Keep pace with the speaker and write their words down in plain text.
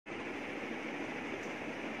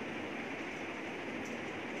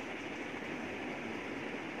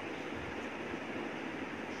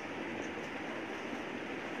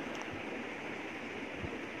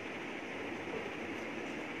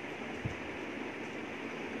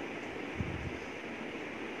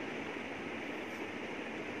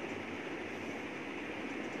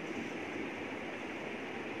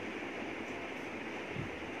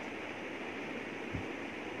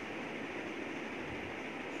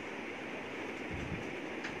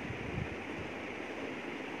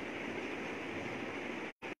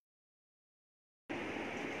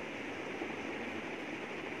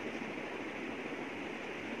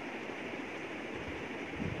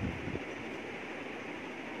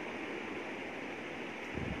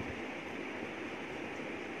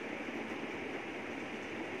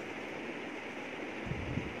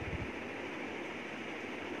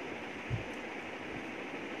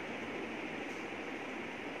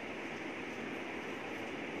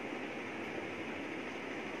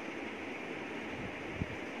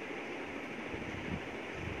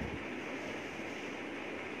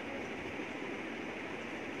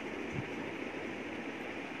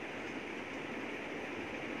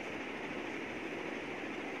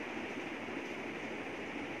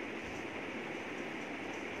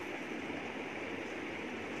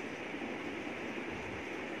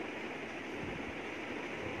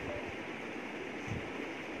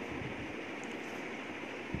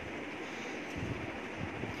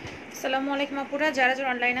আসসালামু আলাইকুম আপুরা, যারা যারা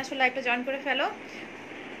অনলাইন আসো লাইভটা জয়েন করে ফেলো।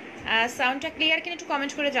 সাউন্ডটা ক্লিয়ার কিনা একটু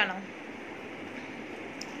কমেন্ট করে জানাও।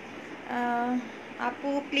 আপু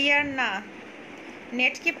ক্লিয়ার না,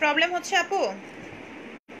 নেট কি প্রবলেম হচ্ছে আপু?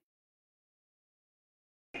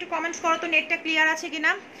 একটু কমেন্ট করো তো নেটটা ক্লিয়ার আছে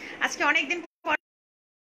কিনা। আজকে অনেকদিন পর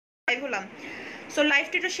লাইভ হলাম, সো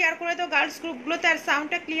লাইভটা একটু শেয়ার করে দাও গার্লস গ্রুপগুলোতে। আর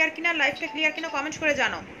সাউন্ডটা ক্লিয়ার কিনা, লাইভটা ক্লিয়ার কিনা কমেন্ট করে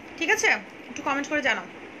জানাও, ঠিক আছে? একটু কমেন্ট করে জানাও।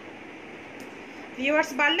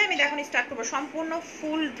 ভিউয়ার্স বাড়লে আমি এখন স্টার্ট করবো। সম্পূর্ণ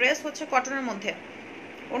ফুল ড্রেস হচ্ছে কটনের মধ্যে,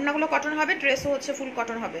 ওড়নাগুলো কটন হবে, ড্রেসও হচ্ছে ফুল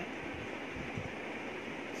কটন হবে।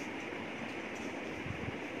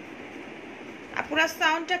 আপুরা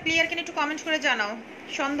সাউন্ডটা ক্লিয়ার কিনা একটু কমেন্ট করে জানাও।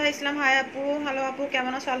 সন্ধ্যা ইসলাম, হাই আপু, হ্যালো আপু,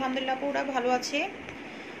 কেমন আছো? আলহামদুলিল্লাহ আপু, ওরা ভালো আছি।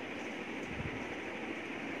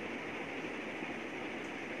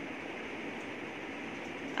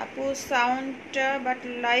 আপু সাউন্ডটা বাট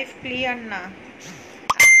লাইভ ক্লিয়ার না।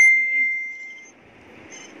 আচ্ছা আমি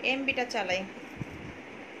এমবিটা চালাই।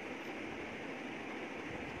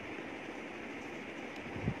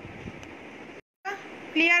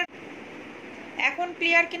 ক্লিয়ার, এখন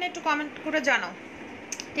ক্লিয়ার কিনা একটু কমেন্ট করে জানাও,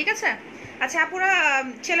 ঠিক আছে? আচ্ছা আপুরা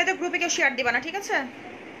ছেলেদের গ্রুপে কেউ শেয়ার দিবা না, ঠিক আছে?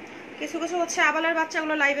 কিছু কিছু হচ্ছে আবালের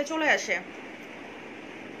বাচ্চাগুলো লাইভে চলে আসে,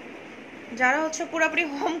 যারা হচ্ছে পুরোপুরি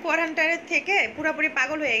হোম কোয়ারেন্টাইনের থেকে পুরোপুরি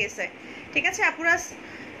পাগল হয়ে গেছে, ঠিক আছে? আপুরা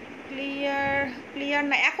ক্লিয়ার ক্লিয়ার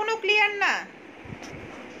না, এখনো ক্লিয়ার না।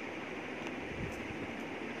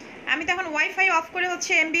 আমি তো এখন ওয়াইফাই অফ করে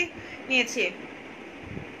হচ্ছে এমবি নিয়েছি।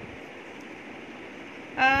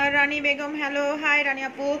 রানী বেগম, হ্যালো, হাই রানী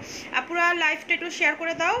আপু। আপুরা লাইভটা একটু শেয়ার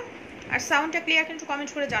করে দাও আর সাউন্ডটা ক্লিয়ার কিন্তু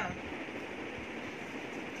কমেন্ট করে জানো।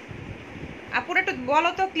 আপুরা একটু বলো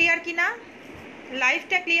তো ক্লিয়ার কিনা,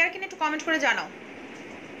 লাইভটা ক্লিয়ার কিনা একটু কমেন্ট করে জানাও।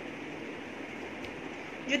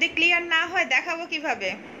 যদি ক্লিয়ার না হয় দেখাবো কিভাবে।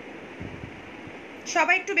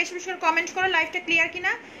 সবাই একটু বেশি বেশি করে কমেন্ট করো লাইভটা ক্লিয়ার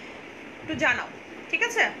কিনা একটু জানাও, ঠিক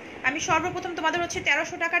আছে? আমি সর্বপ্রথম তোমাদের হচ্ছে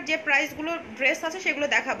 1300 টাকার যে প্রাইসগুলো ড্রেস আছে সেগুলো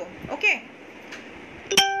দেখাবো, ওকে?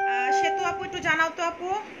 সেতু আপু একটু জানাও তো আপু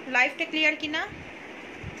লাইভটা ক্লিয়ার কিনা।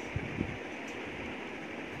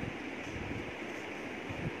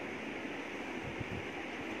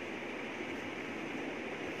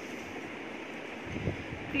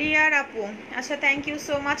 ক্লিয়ার আপু, আচ্ছা থ্যাংক ইউ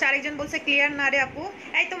সো মাচ। আরেকজন বলছে ক্লিয়ার না রে আপু।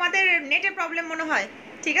 এই তোমাদের নেটের প্রবলেম মনে হয়,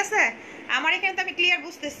 ঠিক আছে? আমার এখানে তো আমি ক্লিয়ার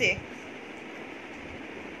বুঝতেছি।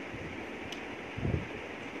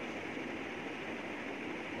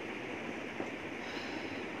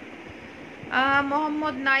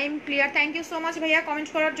 Mohammad Naim clear, thank you so much ভাইয়া কমেন্ট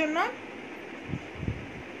করার জন্য।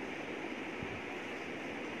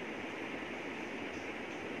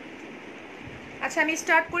 আচ্ছা আমি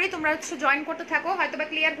স্টার্ট করি, তোমরা হচ্ছে জয়েন করতে থাকো, হয়তো বা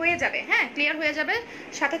ক্লিয়ার হয়ে যাবে। হ্যাঁ ক্লিয়ার হয়ে যাবে,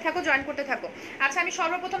 সাথে থাকো, জয়েন করতে থাকো। আচ্ছা আমি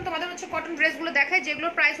সর্বপ্রথম তোমাদের হচ্ছে কটন ড্রেসগুলো দেখাই,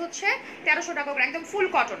 যেগুলোর প্রাইস হচ্ছে 1300 টাকা করে, একদম ফুল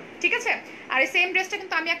কটন, ঠিক আছে? আর এই সেম ড্রেসটা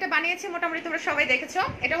কিন্তু আমি একটা বানিয়েছি, মোটামুটি তোমরা সবাই দেখেছো।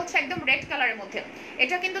 এটা হচ্ছে একদম রেড কালারের মধ্যে।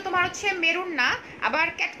 এটা কিন্তু তোমার হচ্ছে মেরুন না, আবার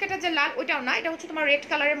ক্যাটকেটা যে লাল ওইটাও না, এটা হচ্ছে তোমার রেড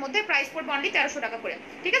কালারের মধ্যে। প্রাইস পড়বে অনলি 1300 টাকা করে,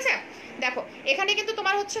 ঠিক আছে? দেখো এখানে কিন্তু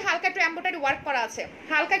তোমার হচ্ছে হালকা একটু এমব্রয়ডারি ওয়ার্ক করা আছে,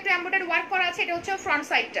 হালকা একটু এমব্রয়ডারি ওয়ার্ক করা আছে। এটা হচ্ছে ফ্রন্ট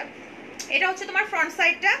সাইডটা, এটা হচ্ছে তোমার ফ্রন্ট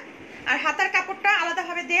সাইডটা, আর হাতার কাপড়টা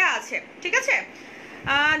আলাদাভাবে দেয়া আছে, ঠিক আছে?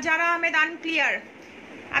 যারা আহমেদ আনক্লিয়ার,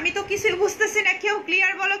 আমি তো কিছুই বুঝতেছি না, কেউ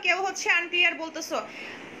ক্লিয়ার বলো, কেউ হচ্ছে আনক্লিয়ার বলতেছো।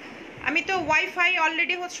 আমি তো ওয়াইফাই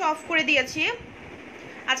অলরেডি হচ্ছে অফ করে দিয়েছি।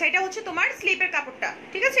 আচ্ছা এটা হচ্ছে তোমার স্লিপের কাপড়টা,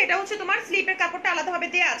 ঠিক আছে? এটা হচ্ছে তোমার স্লিপের কাপড়টা আলাদাভাবে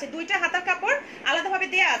দেয়া আছে, দুইটা হাতার কাপড় আলাদাভাবে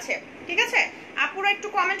দেয়া আছে, ঠিক আছে? আপুরা একটু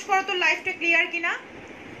কমেন্ট করো তো লাইভটা ক্লিয়ার কিনা।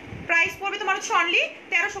 প্রাইস পড়বে তোমার হচ্ছে অনলি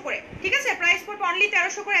 1300 করে, ঠিক আছে? প্রাইস পড়বে অনলি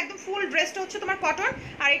 1300 করে। একদম ফুল ড্রেসটা হচ্ছে তোমার কটন,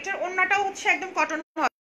 আর এটার ওড়নাটাও হচ্ছে একদম কটন হবে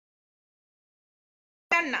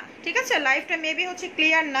না, ঠিক আছে? লাইভটা মেবি হচ্ছে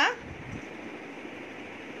ক্লিয়ার না।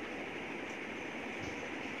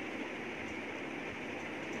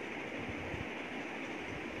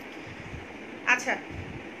 আচ্ছা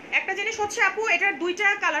একটা জিনিস হচ্ছে আপু, এটার দুইটা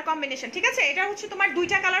কালার কম্বিনেশন, ঠিক আছে? এটা হচ্ছে তোমার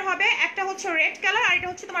দুইটা কালার হবে, একটা হচ্ছে রেড কালার আর এটা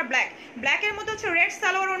হচ্ছে তোমার ব্ল্যাক। ব্ল্যাকের মধ্যে হচ্ছে রেড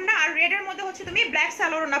সালোয়ার ওড়না, আর রেডের মধ্যে হচ্ছে তুমি ব্ল্যাক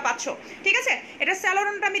সালোয়ার ওড়না পাচ্ছ, ঠিক আছে? এটা সালোয়ার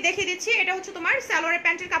ওড়নাটা আমি দেখিয়ে দিচ্ছি। এটা হচ্ছে তোমার সালোয়ারের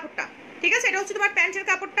প্যান্টের কাপড়টা, ঠিক আছে? এটা হচ্ছে তোমার প্যান্টের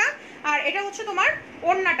কাপড়টা, আর এটা হচ্ছে তোমার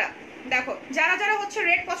ওড়নাটা। দেখো যারা যারা হচ্ছে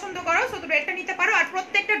রেড পছন্দ করো শুধু রেডটা নিতে পারো। আর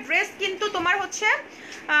প্রত্যেকটা ড্রেস কিন্তু তোমার হচ্ছে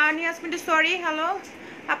নিয়াজমিন্টু, সরি, হ্যালো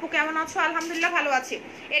আপু কেমন আছো? আলহামদুলিল্লাহ ভালো আছি।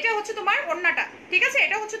 এটা হচ্ছে তোমার ওড়নাটা, ঠিক আছে?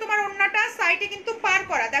 এটা হচ্ছে তোমার ওড়নাটা, সাইডে কিন্তু পার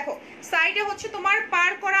করা, দেখো সাইডে হচ্ছে তোমার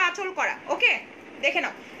পার করা, আঁচল করা, ওকে? দেখে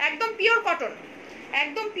নাও একদম পিওর কটন,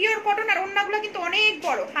 একদম পিওর কটন। আর ওড়নাগুলো কিন্তু অনেক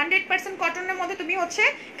বড়, 100% কটনের মধ্যে তুমি হচ্ছে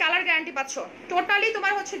কালার গ্যারান্টি পাচ্ছ। টোটালি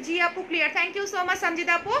তোমার হচ্ছে জি আপু clear, thank you so much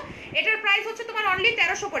Sanjida আপু। এটার প্রাইস হচ্ছে তোমার অনলি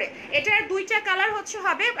 1300 করে। এটার দুইটা কালার হচ্ছে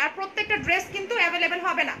হবে, আর প্রত্যেকটা ড্রেস কিন্তু অ্যাভেলেবেল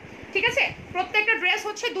হবে না। ঠিক আছে, প্রত্যেকটা ড্রেস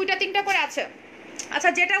হচ্ছে 2টা 3টা করে আছে। আচ্ছা,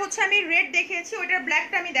 যেটা হচ্ছে আমি রেড দেখিয়েছি ওইটার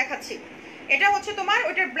ব্ল্যাকটা আমি দেখাচ্ছি। এটা হচ্ছে তোমার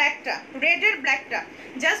ওইটার ব্ল্যাকটা, রেডের ব্ল্যাকটা,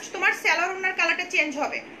 জাস্ট তোমার সালোয়ার ওনার কালারটা চেঞ্জ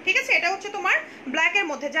হবে। ঠিক আছে, এটা হচ্ছে তোমার ব্ল্যাকের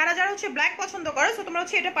মধ্যে, যারা যারা হচ্ছে ব্ল্যাক পছন্দ করো সো তোমরা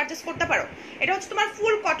হচ্ছে এটা পারচেস করতে পারো। এটা হচ্ছে তোমার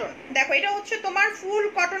ফুল কটন, দেখো এটা হচ্ছে তোমার ফুল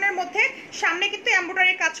কটনের মধ্যে, সামনে কিন্তু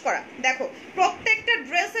এমব্রয়ডারি কাজ করা। দেখো প্রত্যেকটা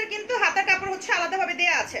ড্রেসের কিন্তু হাতার কাপড় হচ্ছে আলাদাভাবে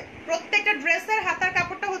দেয়া আছে, প্রত্যেকটা ড্রেসের হাতার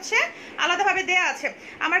কাপড়টা হচ্ছে আলাদাভাবে দেয়া আছে।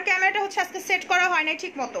 আমার ক্যামেরাটা হচ্ছে আজকে সেট করা হয় নাই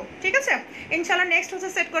ঠিক মতো, ঠিক আছে, ইনশাআল্লাহ নেক্সট হচ্ছে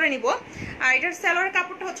সেট করে নিব। আর এটার সালোয়ার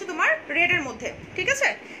কাপড়টা হচ্ছে তোমার রেডের মধ্যে, ঠিক আছে,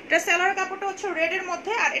 এটার সালোয়ার কাপড়টা হচ্ছে রেডের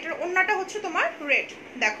মধ্যে, আর এটার ওড়নাটা হচ্ছে তোমার রেড।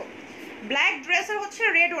 দেখো ব্ল্যাক ড্রেসের হচ্ছে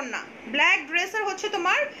রেড ওড়না, ব্ল্যাক ড্রেসের হচ্ছে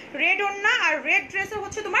তোমার রেড ওড়না, আর রেড ড্রেসের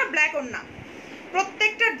হচ্ছে তোমার ব্ল্যাক ওড়না।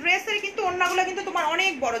 প্রত্যেকটা ড্রেসের কিন্তু ওড়নাগুলো কিন্তু তোমার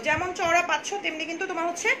অনেক বড়, যেমন চওড়া পাচ্ছ তেমনি কিন্তু তোমার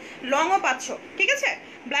হচ্ছে লংও পাচ্ছ। ঠিক আছে,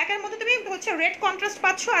 ব্ল্যাকের মধ্যে তুমি হচ্ছে রেড কন্ট্রাস্ট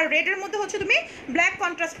পাচ্ছ, আর রেডের মধ্যে হচ্ছে তুমি ব্ল্যাক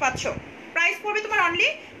কন্ট্রাস্ট পাচ্ছ। প্রাইস পড়বে তোমার অনলি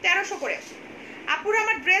 1300 করে। আপুরা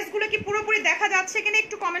আমার ড্রেসগুলো কি পুরোপুরি দেখা যাচ্ছে কিনা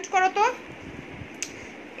একটু কমেন্ট করো তো,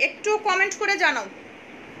 একটু কমেন্ট করে জানাও।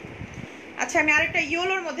 আচ্ছা, আমি আরেকটা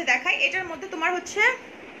ইয়েলোর মধ্যে দেখাই। এটার মধ্যে তোমার হচ্ছে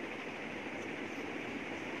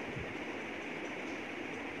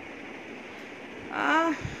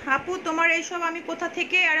আপু তোমার এইসব আমি কোথা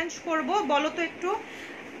থেকে অ্যারেঞ্জ করব বলো তো একটু।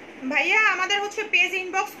 ভাইয়া আমাদের হচ্ছে পেজ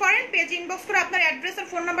ইনবক্স করেন, পেজ ইনবক্স করে আপনার অ্যাড্রেস আর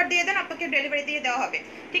ফোন নাম্বার দিয়ে দেন, আপনাকে ডেলিভারি দিয়ে দেওয়া হবে।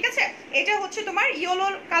 ঠিক আছে, এটা হচ্ছে তোমার ইয়েলো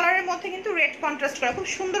কালারের মধ্যে কিন্তু রেড কন্ট্রাস্ট করা, খুব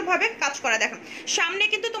সুন্দরভাবে কাজ করা। দেখো সামনে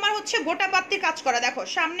কিন্তু তোমার হচ্ছে গোটা পাত্তির কাজ করা, দেখো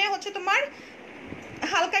সামনে হচ্ছে তোমার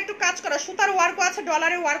হালকা একটু কাজ করা, সুতার ওয়ার্কও আছে,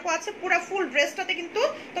 ডলারের ওয়ার্কও আছে, পুরো ফুল ড্রেসটাতে কিন্তু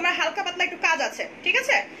তোমার হালকা পাতলা একটু কাজ আছে। ঠিক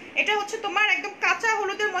আছে, এটা হচ্ছে তোমার একদম কাঁচা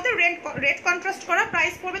হলুদের মধ্যে রেড কন্ট্রাস্ট করা।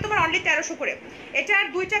 প্রাইস পড়বে তোমার অনলি 1300 করে। এটার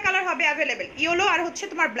 2টা কালার হবে অ্যাভেলেবেল, ইয়েলো আর হচ্ছে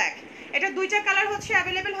তোমার ব্ল্যাক। এটা 2টা কালার হচ্ছে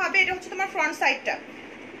অ্যাভেলেবেল হবে। এটা হচ্ছে তোমার ফ্রন্ট সাইডটা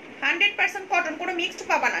 100% কটন, কোনো মিক্সড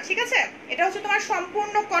পাবা না। ঠিক আছে, এটা হচ্ছে তোমার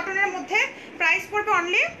সম্পূর্ণ কটনের মধ্যে। প্রাইস পড়বে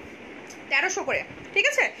অনলি 1300 করে। ঠিক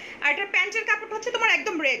আছে, আর এটার প্যান্টের কাপড়টা হচ্ছে তোমার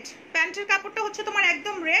একদম রেড, প্যান্টের কাপড়টা হচ্ছে তোমার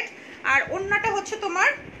একদম রেড, আর ওড়নাটা হচ্ছে তোমার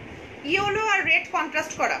ইয়েলো আর রেড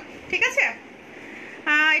কন্ট্রাস্ট করা। ঠিক আছে,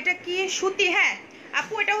 এটা কি সুতি? হ্যাঁ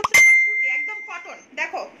আপু, এটা হচ্ছে তোমার সুতি, একদম কটন,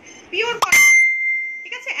 দেখো পিওর কটন।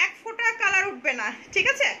 ঠিক আছে, এক ফোঁটা কালার উঠবে না। ঠিক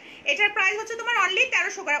আছে, এটার প্রাইস হচ্ছে তোমার অনলি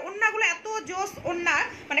 1300 করে। ওড়নাগুলো এত জোস ওড়না,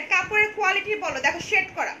 মানে কাপড়ের কোয়ালিটি বলো, দেখো শেড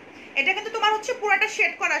করা, এটা কিন্তু তোমার হচ্ছে পুরোটা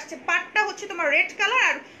শেড করা আসছে। পাটটা হচ্ছে তোমার রেড কালার,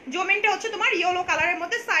 আর জমিনটা হচ্ছে তোমার ইয়েলো কালারের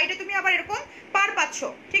মধ্যে। সাইডে তুমি আবার এরকম পার পাচ্ছ।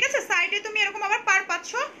 ঠিক আছে, সাইডে তুমি এরকম আবার পার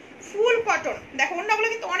পাচ্ছ, ফুল কটন। দেখো ওড়নাগুলো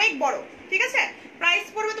কিন্তু অনেক বড়। ঠিক আছে, প্রাইস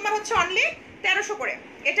পড়বে তোমার হচ্ছে অনলি 1300 করে।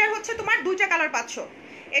 এটার হচ্ছে তোমার 2টা কালার পাচ্ছ,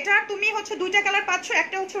 এটা তুমি হচ্ছে 2টা কালার পাচ্ছ,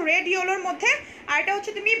 একটা হচ্ছে রেড ইয়েলোর মধ্যে, আর এটা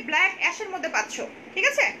হচ্ছে তুমি ব্ল্যাক অ্যাশের মধ্যে পাচ্ছ। ঠিক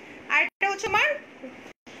আছে, আর এটা হচ্ছে আমার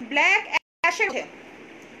ব্ল্যাক অ্যাশের মধ্যে।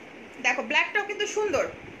 দেখো ব্ল্যাকটাও কিন্তু সুন্দর,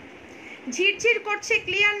 ঝিরঝির করছে,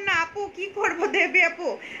 ক্লিয়ার না আপু, কি করব দেবে আপু?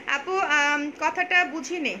 আপু কথাটা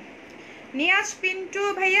বুঝিনি। নিয়াজ পিন্টু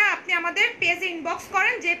ভাইয়া, আপনি আমাদের পেজে ইনবক্স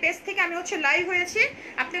করেন, যে পেজ থেকে আমি হচ্ছে লাইভ হয়েছি,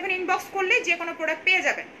 আপনি ওখানে ইনবক্স করলে যে কোনো প্রোডাক্ট পেয়ে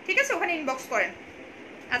যাবেন। ঠিক আছে, ওখানে ইনবক্স করেন।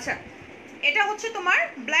 আচ্ছা, এটা হচ্ছে তোমার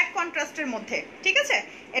ব্ল্যাক কন্ট্রাস্টের মধ্যে। ঠিক আছে,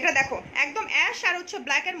 এটা দেখো একদম অ্যাশ আর হচ্ছে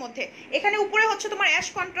ব্ল্যাকের মধ্যে, এখানে উপরে হচ্ছে তোমার অ্যাশ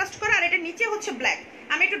কন্ট্রাস্ট করা, আর এটা নিচে হচ্ছে ব্ল্যাক।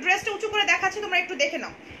 আমি একটু ড্রেসটা উঁচু করে দেখাচ্ছি, তোমরা একটু দেখে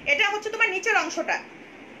নাও। এটা হচ্ছে তোমার নিচের অংশটা।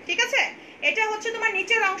 ঠিক আছে, এটা হচ্ছে তোমার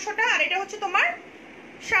নিচের অংশটা, আর এটা হচ্ছে তোমার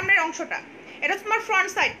সামনের অংশটা। এটা হচ্ছে তোমার ফ্রন্ট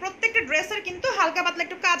সাইড। প্রত্যেকটা ড্রেসের কিন্তু হালকা পাতলা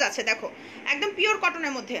একটু কাজ আছে, দেখো একদম পিওর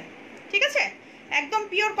কটনের মধ্যে। ঠিক আছে, একদম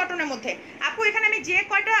পিওর কটনের মধ্যে। আপু এখানে আমি যে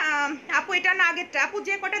কয়টা, আপু এটা না আগেরটা, আপু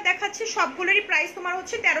যে কয়টা দেখাচ্ছি সবগুলোরই প্রাইস তোমার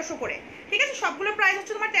হচ্ছে 1300 করে। ঠিক আছে, সবগুলোর প্রাইস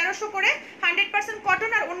হচ্ছে তোমার 1300 করে, 100%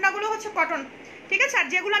 কটন, আর ওড়নাগুলো হচ্ছে কটন। ঠিক আছে, আর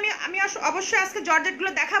যেগুলো আমি অবশ্যই আজকে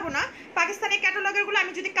জর্জেটগুলো দেখাবো না, পাকিস্তানি ক্যাটালগেরগুলো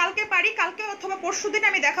আমি যদি কালকে পারি, কালকে অথবা পরশু দিন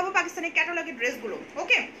আমি দেখাবো পাকিস্তানি ক্যাটালগের ড্রেসগুলো।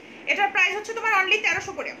 ওকে, এটার প্রাইস হচ্ছে তোমার অনলি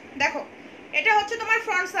 1300 করে। দেখো এটা হচ্ছে তোমার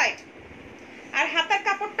ফ্রন্ট সাইড, আর হাতার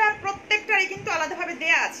কাপড়টা প্রত্যেকটারই কিন্তু আলাদাভাবে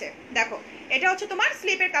দেয়া আছে। দেখো এটা হচ্ছে তোমার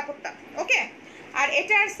স্লিপের কাপড়টা। ওকে, আর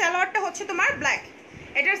এটার সালোয়ারটা হচ্ছে তোমার ব্ল্যাক।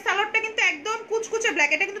 এটার সালোয়ারটা কিন্তু একদম কুচকুচে ব্ল্যাক,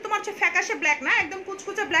 এটা কিন্তু তোমার হচ্ছে ফ্যাকাশে ব্ল্যাক না, একদম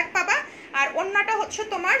কুচকুচে ব্ল্যাক পাবা। আর ওড়নাটা হচ্ছে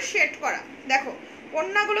তোমার শেড করা। দেখো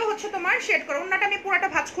ওড়নাগুলো হচ্ছে তোমার শেড করা। ওড়নাটা আমি পুরোটা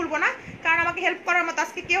ভাঁজ খুলবো না, কারণ আমাকে হেল্প করার মতো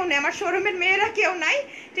আজকে কেউ নেই, আমার শোরুমের মেয়েরা কেউ নাই।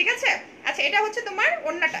 ঠিক আছে, আচ্ছা এটা হচ্ছে তোমার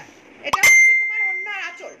ওড়নাটা, এটা হচ্ছে তোমার ওড়নার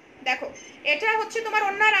আঁচল। দেখো এটা হচ্ছে তোমার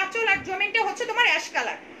ওড়নার আঁচল, আর জমিনটা হচ্ছে তোমার অ্যাশ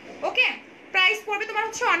কালার। ওকে, প্রাইস পড়বে তোমার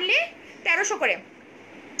হচ্ছে অনলি 1300 করে।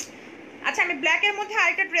 আচ্ছা, আমি ব্ল্যাকের মধ্যে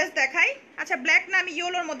আরেকটা ড্রেস দেখাই। আচ্ছা ব্ল্যাক না, আমি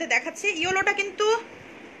ইয়েলোর মধ্যে দেখাচ্ছি। ইয়েলোটা কিন্তু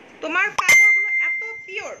তোমার কাপড়গুলো এত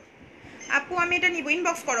পিওর। আপু আমি এটা নিব,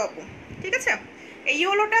 ইনবক্স করো আপু। ঠিক আছে, এই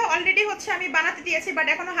ইয়েলোটা অলরেডি হচ্ছে আমি বানাতে দিয়েছি, বাট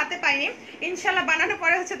এখনো হাতে পাইনি। ইনশাল্লাহ বানানোর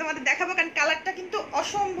পরে হচ্ছে তোমাদের দেখাবো, কারণ কালারটা কিন্তু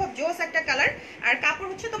অসম্ভব জোস একটা কালার। আর কাপড়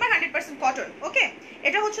হচ্ছে তোমার 100% কটন। ওকে,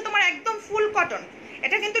 এটা হচ্ছে তোমার একদম ফুল কটন।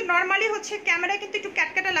 এটা কিন্তু নর্মালি হচ্ছে ক্যামেরায় কিন্তু একটু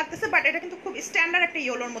ক্যাটকাটা লাগতেছে, বাট এটা কিন্তু খুব স্ট্যান্ডার্ড একটা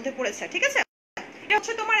ইয়েলোর মধ্যে পড়েছে, ঠিক আছে? এটা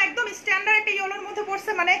হচ্ছে তোমার একদম স্ট্যান্ডার্ড একটা ইয়েলোর মধ্যে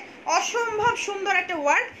পড়ছে, মানে অসম্ভব সুন্দর একটা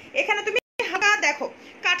ওয়ার্ক। এখানে তুমি দেখো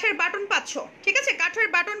কাঠের বাটন পাচ্ছ, ঠিক আছে? কাঠের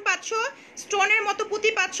বাটন পাচ্ছ, স্টোনের মতো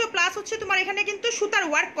পুঁতি পাচ্ছ, প্লাস হচ্ছে তোমার এখানে কিন্তু সুতার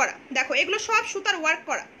ওয়ার্ক করা। দেখো এগুলো সব সুতার ওয়ার্ক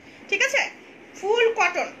করা, ঠিক আছে? ফুল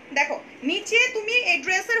কটন। দেখো নিচে তুমি এই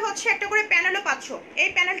ড্রেসের হচ্ছে একটা করে প্যানেলও পাচ্ছ। এই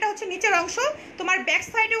প্যানেলটা হচ্ছে নিচের অংশ, তোমার ব্যাক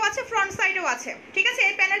সাইডেও আছে, ফ্রন্ট সাইডেও আছে, ঠিক আছে?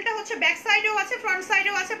 এই প্যানেলটা হচ্ছে ব্যাক সাইডেও আছে, ফ্রন্ট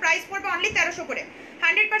সাইডেও আছে। প্রাইস পড়বে অনলি 1300 করে।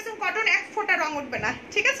 100% কটন, এক ফোঁটা রং উঠবে না,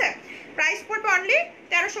 ঠিক আছে? প্রাইস পড়বে অনলি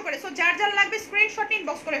 1300 করে। সো যার যার লাগবে স্ক্রিনশট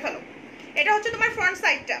ইনবক্স করে ফেলো। এটা হচ্ছে তোমার ফ্রন্ট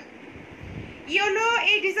সাইডটা ইয়েলো।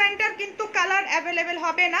 এই ডিজাইনটার কিন্তু কালার অ্যাভেলেবেল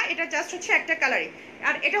হবে না, এটা জাস্ট হচ্ছে একটা কালারই।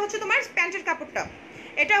 আর এটা হচ্ছে তোমার প্যান্টের কাপড়টা,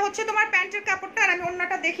 এটা হচ্ছে তোমার প্যান্টের কাপড়টা। আর আমি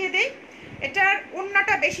ওড়নাটা দেখিয়ে দিই, এটার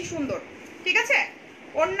ওড়নাটা বেশি সুন্দর, ঠিক আছে?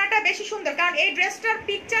 ওড়নাটা বেশি সুন্দর, কারণ এই ড্রেসটার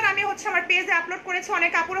পিকচার আমি হচ্ছে আমার পেজে আপলোড করেছি।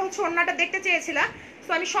 অনেক আপুরা হচ্ছে ওড়নাটা দেখতে চেয়েছিলাম,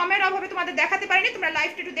 তো আমি সময়ের অভাবে তোমাদের দেখাতে পারিনি। তোমরা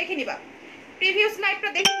লাইভটা একটু দেখে নিবা, প্রিভিয়াস লাইভটা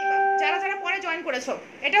দেখে নিবা যারা যারা পরে জয়েন করেছো।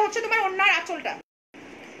 এটা হচ্ছে তোমার ওড়নার আঁচলটা।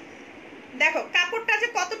 দেখো কাপড়টা যে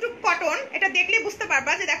কতটুকু কটন এটা দেখলেই বুঝতে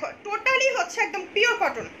পারবা, যে দেখো টোটালি হচ্ছে একদম পিওর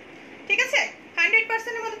কটন, ঠিক আছে?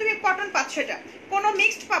 100% এর মধ্যে তুমি কটন পাচ্ছ, এটা কোনো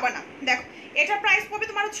মিক্সড পাবা না। দেখো এটা প্রাইস পড়বে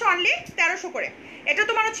তোমার হচ্ছে অনলি 1300 করে। এটা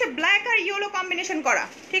তোমার হচ্ছে ব্ল্যাক আর ইয়েলো কম্বিনেশন করা,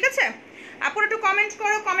 ঠিক আছে? আপুরা একটু কমেন্ট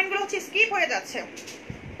করো, কমেন্টগুলো হচ্ছে স্কিপ হয়ে যাচ্ছে,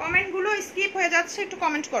 কমেন্টগুলো স্কিপ হয়ে যাচ্ছে, একটু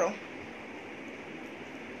কমেন্ট করো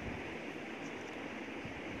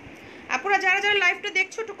আপুরা, যারা যারা লাইভটা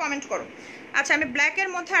দেখছো একটু কমেন্ট করো। আচ্ছা আমি ব্ল্যাকের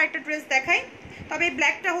মধ্যে আরেকটা ড্রেস দেখাই, তবে এই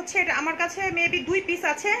ব্ল্যাকটা হচ্ছে এটা আমার কাছে মেবি 2 পিস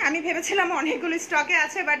আছে। আমি ভেবেছিলাম অনেকগুলো স্টকে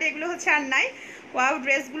আছে, বাট এগুলো হচ্ছে আর নাই। ওয়াও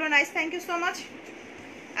ড্রেসগুলো nice, thank you so much.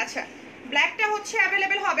 আচ্ছা ব্ল্যাকটা হচ্ছে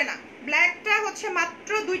অ্যাভেলেবেল হবে না, ব্ল্যাকটা হচ্ছে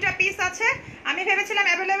মাত্র 2টা পিস আছে। আমি ভেবেছিলাম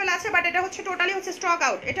অ্যাভেলেবেল আছে, বাট এটা হচ্ছে টোটালি হচ্ছে স্টক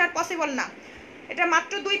আউট, এটা আর পসিবল না। এটা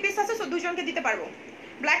মাত্র 2 পিস আছে, সো দুজনকে দিতে পারবো।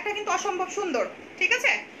 ব্ল্যাকটা কিন্তু অসম্ভব সুন্দর, ঠিক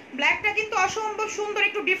আছে? ব্ল্যাকটা কিন্তু অসম্ভব সুন্দর,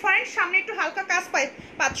 একটু ডিফারেন্ট, সামনে একটু হালকা কাজ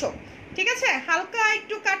পাচ্ছ, ঠিক আছে? হালকা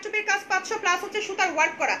একটু কারচুপির কাজ পাচ্ছ, প্লাস হচ্ছে সুতার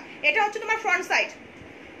ওয়ার্ক করা। এটা হচ্ছে তোমার ফ্রন্ট সাইড,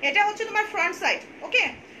 এটা হচ্ছে তোমার ফ্রন্ট সাইড, ওকে?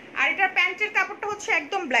 আর এটার প্যান্টের কাপড়টা হচ্ছে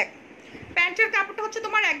একদম ব্ল্যাক, প্যান্টের কাপড়টা হচ্ছে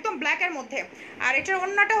তোমার একদম ব্ল্যাকের মধ্যে। আর এটার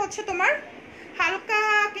ওড়নাটা হচ্ছে তোমার হালকা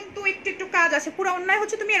কিন্তু একটু একটু কাজ আছে, পুরো ওড়নায়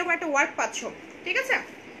হচ্ছে তুমি এরকম একটা ওয়ার্ক পাচ্ছ, ঠিক আছে?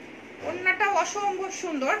 ওড়নাটা অসম্ভব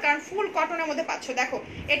সুন্দর, কারণ ফুল কটনের মধ্যে পাচ্ছ। দেখো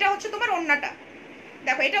এটা হচ্ছে তোমার ওড়নাটা,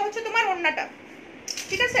 দেখো এটা হচ্ছে তোমার ওড়নাটা,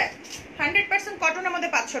 ঠিক আছে? 100% কটনের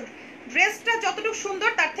মধ্যে পাচ্ছ। ড্রেসটা যতটুকু সুন্দর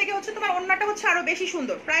তার থেকে হচ্ছে তোমার ওড়নাটা হচ্ছে আরো বেশি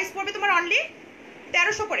সুন্দর। প্রাইস পড়বে তোমার অনলি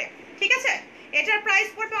 1300 করে, ঠিক আছে? এটার প্রাইস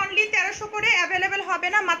পড়বে অনলি 1300 করে। অ্যাভেলেবেল হবে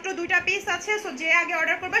না, মাত্র 2টা পিস আছে, সো যে আগে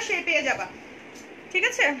অর্ডার করবে সে পেয়ে যাবা, ঠিক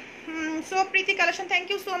আছে? So Preity collection, thank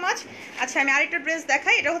you so much. আচ্ছা আমি আরেকটা ড্রেস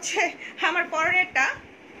দেখাই, এটা হচ্ছে আমার পরনেরটা।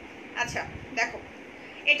 আচ্ছা দেখো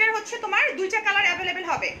এটার হচ্ছে তোমার 2টা কালার অ্যাভেলেবেল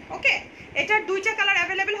হবে, ওকে? এটার 2টা কালার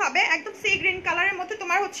অ্যাভেলেবেল হবে, একদম সি গ্রিন কালারের মধ্যে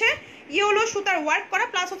তোমার হচ্ছে ইয়েলো সুতার ওয়ার্ক করা,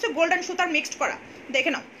 প্লাস হচ্ছে গোল্ডেন সুতার মিক্সড করা।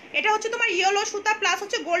 দেখে নাও এটা হচ্ছে তোমার ইয়েলো সুতা প্লাস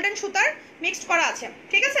হচ্ছে গোল্ডেন সুতার মিক্সড করা আছে,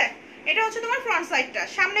 ঠিক আছে? এটা হচ্ছে তোমার ফ্রন্ট সাইডটা,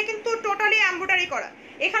 সামনে কিন্তু টোটালি এমব্রয়ডারি করা।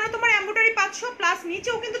 এখানে তোমার এমব্রয়ডারি পাচ্ছ, প্লাস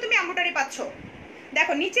নিচেও কিন্তু তুমি এমব্রয়ডারি পাচ্ছ।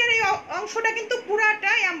 দেখো নিচের এই অংশটা কিন্তু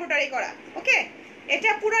পুরাটাই এমব্রয়ডারি করা, ওকে? এটা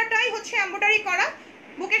পুরাটাই হচ্ছে এমব্রয়ডারি করা।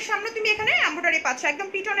 বুকের সামনে তুমি এখানে এমব্রয়ডারি পাচ্ছ, একদম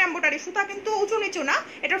পিটন এমব্রয়ডারি, সুতা কিন্তু উঁচু নিচু না।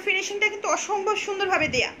 এটার ফিনিশিংটা কিন্তু অসম্ভব সুন্দরভাবে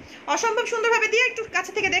দেয়া, অসম্ভব সুন্দরভাবে দিয়ে, একটু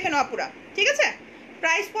কাছে থেকে দেখে নাও পুরা, ঠিক আছে?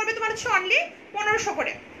 প্রাইস পড়বে তোমার হচ্ছে অনলি 1500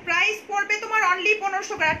 করে। প্রাইস পড়বে তোমার অনলি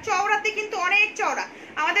 1500 করে। আর চওড়াতে কিন্তু অনেক চওড়া,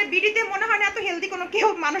 আমাদের বিডিতে মনে হয় না এত হেলদি কোনো কেউ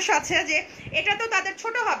মানুষ আছে যে এটা তো তাদের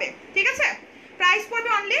ছোট হবে, ঠিক আছে? প্রাইস পড়বে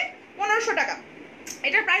অনলি 1500 টাকা।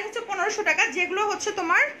 এটার প্রাইস হচ্ছে 1500 টাকা, যেগুলো হচ্ছে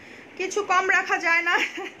তোমার কিছু কম রাখা যায় না।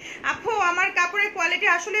 আপু আমার কাপড়ের কোয়ালিটি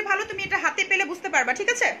আসলে ভালো, তুমি এটা হাতে পেলে বুঝতে পারবা, ঠিক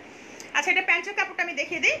আছে? আচ্ছা এটা প্যান্টের কাপড়টা আমি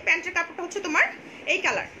দেখিয়ে দিই। প্যান্টের কাপড়টা হচ্ছে তোমার এই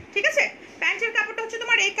কালার, ঠিক আছে? প্যান্টের কাপড়টা হচ্ছে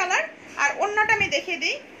তোমার এই কালার। আর ওড়নাটা আমি দেখিয়ে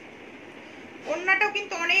দিই, ওড়নাটাও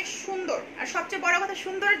কিন্তু অনেক সুন্দর। আর সবচেয়ে বড় কথা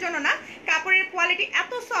সুন্দরের জন্য না, কাপড়ের কোয়ালিটি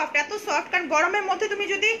এত সফট, এত সফট, কারণ গরমের মধ্যে তুমি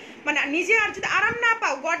যদি মানে নিজে আর যদি আরাম না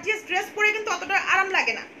পাও, গর্জিয়াস ড্রেস পরে কিন্তু অতটা আরাম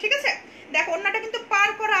লাগে না, ঠিক আছে? দেখো ওড়নাটা কিন্তু পার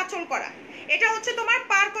করা আঁচল করা, এটা হচ্ছে তোমার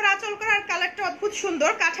পার করা আঁচল করা। আর কালারটা অদ্ভুত সুন্দর,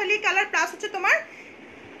 কাঠালি কালার, প্লাস হচ্ছে তোমার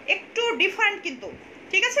একটু ডিফারেন্ট কিন্তু,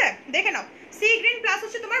 ঠিক আছে? দেখে নাও সি গ্রিন প্লাস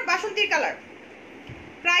হচ্ছে তোমার বাসন্তীর কালার।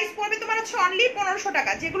 প্রাইস পড়বে তোমার হচ্ছে অনলি 1500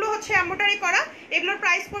 টাকা। যেগুলো হচ্ছে এমব্রয়ডারি করা এগুলোর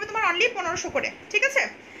প্রাইস পড়বে তোমার অনলি 1500 করে, ঠিক আছে?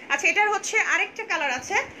 আচ্ছা এটার হচ্ছে আরেকটা কালার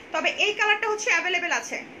আছে, তবে এই কালারটা হচ্ছে অ্যাভেলেবেল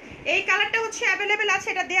আছে। এই কালারটা হচ্ছে অ্যাভেলেবেল আছে,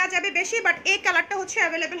 এটা দেয়া যাবে বেশি, বাট এই কালারটা হচ্ছে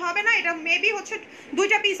অ্যাভেলেবেল হবে না, এটা মেবি হচ্ছে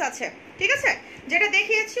 2টা পিস আছে, ঠিক আছে? যেটা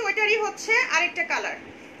দেখিয়েছি ওইটারই হচ্ছে আরেকটা কালার,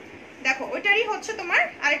 দেখো ওইটারই হচ্ছে তোমার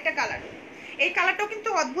আরেকটা কালার। এই কালারটাও কিন্তু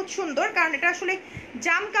অদ্ভুত সুন্দর, কারণ এটা আসলে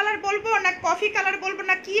জাম কালার বলবো না কফি কালার বলবো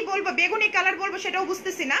না কি বলবো, বেগুনি কালার বলবো সেটাও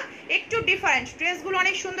বুঝতেছি না, একটু ডিফারেন্ট। ড্রেসগুলো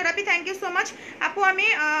অনেক সুন্দর আপু, থ্যাংক ইউ সো মাচ আপু। আমি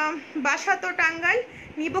বাসা তো টাঙ্গাইল,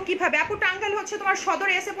 নিব কিভাবে আপু? টাঙ্গাইল হচ্ছে তোমার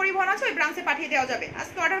সদরে এসে পরিবহন আছে, ওই ব্রাঞ্চে পাঠিয়ে দেওয়া যাবে।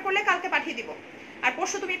 আজকে অর্ডার করলে কালকে পাঠিয়ে দিব, আর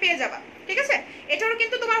পরশু তুমি পেয়ে যাবা, ঠিক আছে? এটারও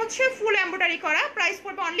কিন্তু তোমার হচ্ছে ফুল এমব্রয়ডারি করা, প্রাইস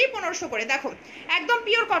পড়বে অনলি 1500 করে। দেখো একদম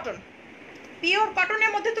পিওর কটন, পিওর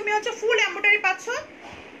কটনের মধ্যে তুমি হচ্ছে ফুল এমব্রয়ডারি পাচ্ছ,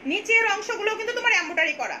 নিচের অংশগুলো কিন্তু তোমার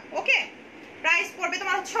এমব্রয়ডারি করা। ওকে, প্রাইস পড়বে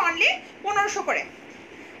তোমার হচ্ছে অনলি 1500 করে,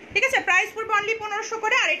 ঠিক আছে? প্রাইস পড়বে অনলি 1500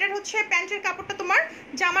 করে। আর এটার হচ্ছে প্যান্টের কাপড়টা তোমার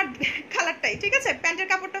জামার কালারটাই, ঠিক আছে? প্যান্টের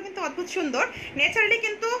কাপড়টা কিন্তু অদ্ভুত সুন্দর, ন্যাচারালি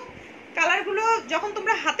কিন্তু কালারগুলো যখন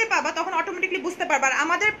তোমরা হাতে পাবা তখন অটোমেটিকলি বুঝতে পারবা। আর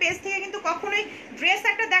আমাদের পেজ থেকে কিন্তু কখনোই ড্রেস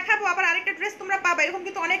একটা দেখাবো আবার আরেকটা ড্রেস তোমরা পাবা, এরকম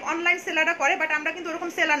কিন্তু অনেক অনলাইন সেলাররা করে, বাট আমরা কিন্তু ওরকম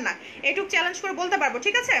সেলার না, এইটুকু চ্যালেঞ্জ করে বলতে পারবো,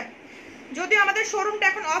 ঠিক আছে? যদিও আমাদের শোরুমটা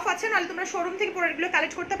এখন অফ আছে, নাহলে তোমরা শোরুম থেকে প্রোডাক্টগুলো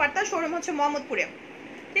কালেক্ট করতে পারতা। শোরুম হচ্ছে মোহাম্মদপুরে,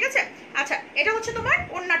 ঠিক আছে? আচ্ছা, এটা হচ্ছে তোমার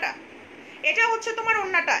ওড়নাটা, এটা হচ্ছে তোমার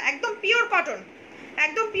ওড়নাটা একদম পিওর কটন,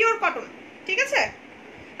 একদম পিওর কটন, ঠিক আছে?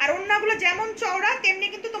 আর ওড়নাগুলো যেমন চওড়া তেমনি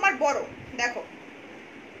কিন্তু তোমার বড়, দেখো।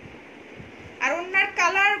 আর ওড়নার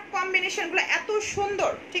কালার কম্বিনেশনগুলো এত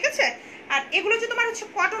সুন্দর, ঠিক আছে? আর এগুলো যে তোমার হচ্ছে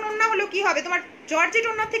কটন ওড়না হলো কি হবে, তোমার জর্জেট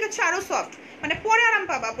ওড়নার থেকে হচ্ছে আরো সফট, মানে পরে আরাম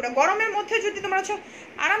পাবা। পুরো গরমের মধ্যে যদি তোমরা হচ্ছে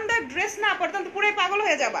আরামদায়ক ড্রেস না পরো তাহলে পুরোই পাগল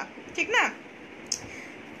হয়ে যাবা, ঠিক না?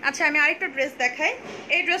 আচ্ছা, আমি আরেকটা ড্রেস দেখাই।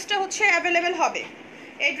 এই ড্রেসটা হচ্ছে অ্যাভেলেবেল হবে,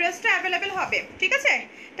 এই ড্রেসটা অ্যাভেলেবেল হবে, ঠিক আছে?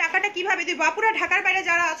 টাকাটা কিভাবে দিবা? পুরো ঢাকার বাইরে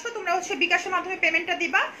যারা আছো তোমরা হচ্ছে বিকাশের মাধ্যমে পেমেন্টটা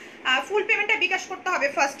দিবা, ফুল পেমেন্টটা বিকাশ করতে হবে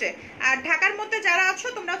ফার্স্টে। আর ঢাকার মধ্যে যারা আছো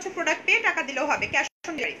তোমরা হচ্ছে প্রোডাক্ট পেয়ে টাকা দিলেও হবে, ক্যাশ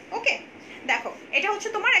অন ডেলিভারি। ওকে, দেখো এটা হচ্ছে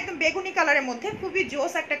তোমার একদম বেগুনি কালারের মধ্যে, খুবই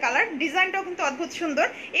জোস একটা কালার, ডিজাইনটাও কিন্তু অদ্ভুত সুন্দর,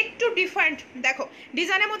 একটু ডিফারেন্ট। দেখো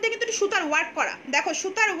ডিজাইনের মধ্যে কিন্তু সুতার ওয়ার্ক করা, দেখো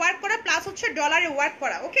সুতার ওয়ার্ক করা প্লাস হচ্ছে ডলারে ওয়ার্ক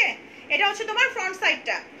করা। ওকে, এটা হচ্ছে তোমার ফ্রন্ট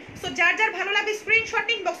সাইডটা। সো যার যার ভালো লাগবে স্ক্রিনশট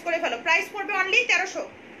ইনবক্স করে ফেলো। প্রাইস পড়বে অনলি 1300,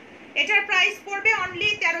 এটার প্রাইস পড়বে অনলি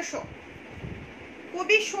 1300।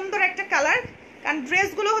 খুবই সুন্দর একটা কালার, কারণ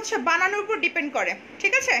ড্রেসগুলো হচ্ছে বানানোর উপর ডিপেন্ড করে,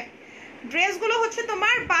 ঠিক আছে? ড্রেসগুলো হচ্ছে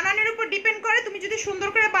তোমার বানানোর উপর ডিপেন্ড করে, তুমি যদি সুন্দর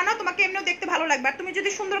করে বানাও তোমাকে এমনিও দেখতে ভালো লাগবে, আর তুমি যদি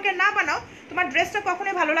সুন্দর করে না বানাও তোমার ড্রেসটা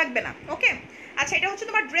কখনোই ভালো লাগবে না। ওকে, আচ্ছা এটা হচ্ছে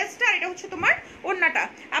তোমার ড্রেসটা, আর এটা হচ্ছে তোমার ওড়নাটা।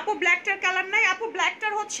 আপু ব্ল্যাকটার কালার নাই? আপু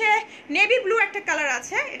ব্ল্যাকটার হচ্ছে নেভি ব্লু একটা কালার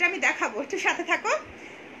আছে, এটা আমি দেখাবো, একটু সাথে থাকো।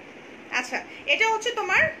 আচ্ছা, এটা হচ্ছে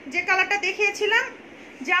তোমার যে কালারটা দেখিয়েছিলাম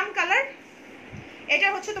জাম কালার, এটা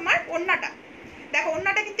হচ্ছে তোমার ওড়নাটা। দেখো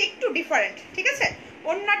ওড়নাটা কিন্তু একটু ডিফারেন্ট, ঠিক আছে?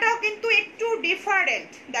 ওড়নাটাও কিন্তু একটু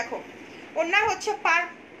ডিফারেন্ট, দেখো ওড়নার হচ্ছে পার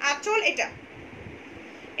আঁচল,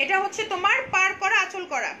 এটা হচ্ছে তোমার পার করা আঁচল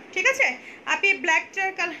করা, ঠিক আছে? আপনি ব্ল্যাকটার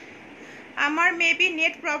কালার, আমার মেবি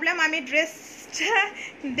নেট প্রবলেম, আমি ড্রেসটা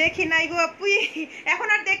দেখি নাই গো আপু, এখন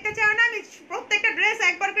আর দেখতে চাও না? আমি প্রত্যেকটা ড্রেস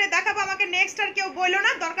একবার করে দেখাবো, আমাকে নেক্সট আর কেউ বললো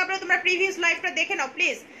না, দরকার পড়ে তোমরা প্রিভিয়াস লাইভটা দেখে নাও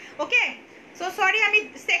প্লিজ। ওকে, সো সরি, আমি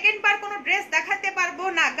সেকেন্ড বার কোনো ড্রেস দেখাতে পারবো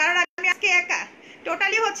না, কারণ আমি আজকে একা,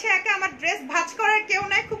 টোটালি হচ্ছে একা, আমার ড্রেস ভাঁজ করার কেউ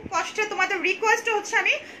নাই, খুব কষ্টে তোমাদের রিকোয়েস্ট হচ্ছে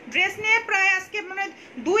আমি ড্রেস নিয়ে প্রায় আজকে মানে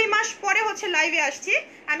 2 মাস পরে হচ্ছে লাইভে আসছি।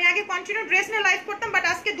 আমি আগে কন্টিনিউ ড্রেস নিয়ে লাইভ করতাম, বাট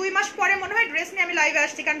আজকে 2 মাস পরে মনে হয় ড্রেস নিয়ে আমি লাইভে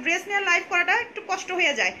আসছি, কারণ ড্রেস নিয়ে লাইভ করাটা একটু কষ্ট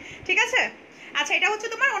হয়ে যায়, ঠিক আছে? আচ্ছা, এটা হচ্ছে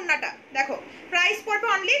তোমার ওড়নাটা, দেখো প্রাইস পড়বে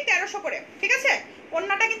অনলি 1300 করে, ঠিক আছে?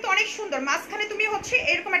 ওড়নাটা কিন্তু অনেক সুন্দর, মাঝখানে তুমি হচ্ছে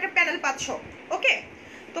এরকম একটা প্যানেল পাচ্ছ। ওকে,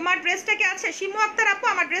 তোমার ড্রেসটা কি আছে? শিমু আক্তার আপু,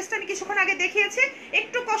 আমার ড্রেসটা আমি কিছুক্ষণ আগে দেখিয়েছি,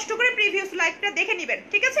 একটু কষ্ট করে প্রিভিয়াস লাইভটা দেখে নেবেন,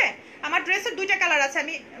 ঠিক আছে? আমার ড্রেসের 2টা কালার আছে,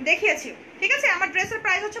 আমি দেখিয়েছি, ঠিক আছে? আমার ড্রেসের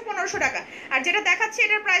প্রাইস হচ্ছে 1500 টাকা, আর যেটা দেখাচ্ছি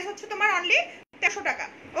এটার প্রাইস হচ্ছে তোমার অনলি 1300 টাকা।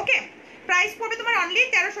 ওকে, প্রাইস পড়বে তোমার অনলি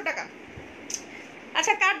 1300 টাকা।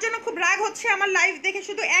 আচ্ছা, কার জন্য খুব রাগ হচ্ছে আমার লাইভ দেখে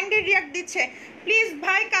শুধু অ্যাংরি রিয়াক্ট দিচ্ছে? প্লিজ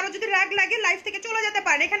ভাই, কারো যদি রাগ লাগে লাইভ থেকে চলে যেতে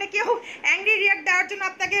পারেন, এখানে কেউ অ্যাংরি রিয়াক্ট দেওয়ার জন্য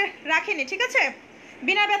আপনাকে রাখেনি, ঠিক আছে?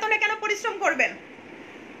 বিনা বেতনে কেন পরিশ্রম করবেন?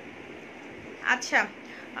 আচ্ছা,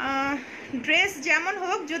 ড্রেস যেমন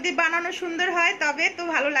হোক যদি বানানো সুন্দর হয় তবে তো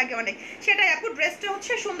ভালো লাগে অনেক, সেটাই আপু, ড্রেসটা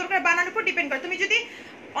হচ্ছে সুন্দর করে বানানোর উপর ডিপেন্ড করে। তুমি যদি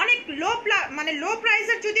অনেক লো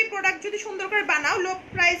প্রাইসের যদি প্রোডাক্ট যদি সুন্দর করে বানাও, লো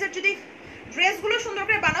প্রাইসের যদি ড্রেসগুলো সুন্দর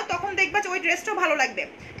করে বানাও, তখন দেখবা যে ওই ড্রেসটাও ভালো লাগবে,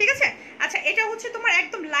 ঠিক আছে? আচ্ছা, এটা হচ্ছে তোমার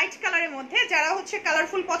একদম লাইট কালারের মধ্যে, যারা হচ্ছে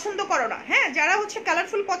কালারফুল পছন্দ করো না, হ্যাঁ, যারা হচ্ছে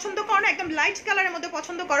কালারফুল পছন্দ করো না, একদম লাইট কালারের মধ্যে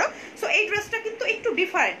পছন্দ করো, সো এই ড্রেসটা কিন্তু একটু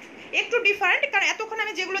ডিফারেন্ট, কারণ এতক্ষণ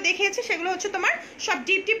আমি যেগুলো দেখিয়েছি সেগুলো হচ্ছে তোমার সব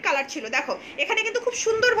ডিপ কালার ছিল। দেখো এখানে কিন্তু খুব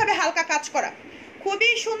সুন্দরভাবে হালকা কাজ করা, খুবই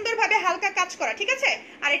সুন্দরভাবে হালকা কাজ করা, ঠিক আছে?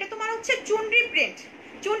 আর এটা তোমার হচ্ছে চুনরি প্রিন্ট,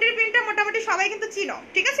 চুনরির প্রিন্টটা মোটামুটি সবাই কিন্তু চিনো,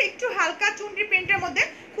 ঠিক আছে? একটু হালকা চুনরি প্রিন্টের মধ্যে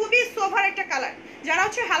খুবই সোভার একটা কালার। যারা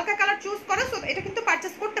হচ্ছে হালকা কালার চুজ করো এটা কিন্তু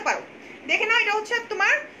পারচেস করতে পারো। দেখে নাও, এটা হচ্ছে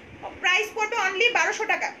তোমার প্রাইস পড়বে অনলি 1200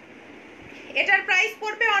 টাকা। এটার প্রাইস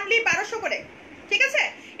পড়বে অনলি 1200 করে, ঠিক আছে?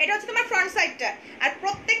 এটা হচ্ছে তোমার ফ্রন্ট সাইডটা। আর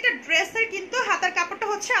প্রত্যেকটা ড্রেসের কিন্তু হাতার কাপড়টা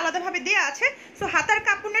হচ্ছে আলাদাভাবে দেওয়া আছে, সো হাতার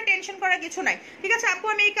কাপড় না টেনশন করার কিছু নাই, ঠিক আছে? আপু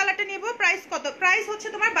আমি এই কালারটা নিব, প্রাইস কত? প্রাইস হচ্ছে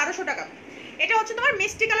তোমার 1200 টাকা। এটা হচ্ছে তোমার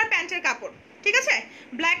মিষ্টি কালার প্যান্টের কাপড়, ঠিক আছে?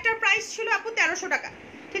 ব্ল্যাকটার প্রাইস ছিল আপু 1300 টাকা,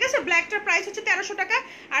 ঠিক আছে? ব্ল্যাকটার প্রাইস হচ্ছে 1300 টাকা।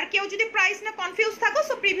 আর কেউ যদি প্রাইস না কনফিউজ থাকো,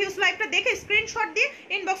 সো প্রিভিয়াস লাইভটা দেখে স্ক্রিনশট দিয়ে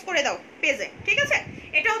ইনবক্স করে দাও পেজে, ঠিক আছে?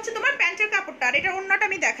 এটা হচ্ছে তোমার প্যান্টের কাপড়টা। আর এটা ওড়নাটা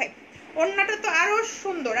আমি দেখাই, ওড়নাটা তো আরো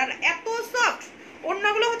সুন্দর আর এত সফট।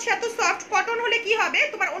 ওড়নাগুলো হচ্ছে এত সফট, কটন হলে কি হবে,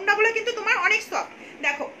 তোমার ওড়নাগুলো কিন্তু তোমার অনেক সফট।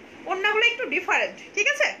 দেখো ওড়নাগুলো একটু ডিফারেন্ট, ঠিক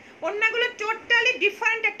আছে? ওড়নাগুলো টোটালি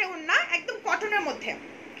ডিফারেন্ট একটা ওড়না, একদম কটনের মধ্যে,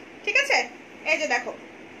 ঠিক আছে? এই যে দেখো,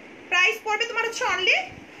 প্রাইস পড়বে তোমার হচ্ছে অনলি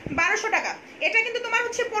 1200 টাকা। এটা কিন্তু তোমার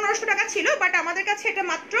হচ্ছে 1500 টাকা ছিল, বাট আমাদের কাছে এটা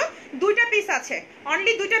মাত্র 2টা পিস আছে,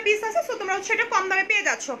 অনলি 2টা পিস আছে, সো তোমরা হচ্ছে এটা কম দামে পেয়ে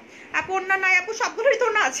যাচ্ছ। আপু ওড়না নাই আপু? সবগুলোরই তো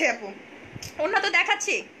ওড়না আছে আপু, ওড়না তো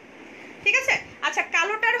দেখাচ্ছি, ঠিক আছে? আচ্ছা,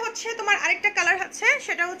 কালোটার হচ্ছে তোমার আরেকটা কালার আছে,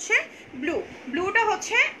 সেটা হচ্ছে ব্লু। ব্লুটা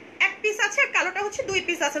হচ্ছে এক পিস আছে, আর কালোটা হচ্ছে 2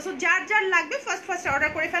 পিস আছে। সো যার যার লাগবে ফার্স্ট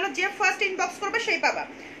অর্ডার করে ফেলো, যে ফার্স্ট ইনবক্স করবে সেই পাবা,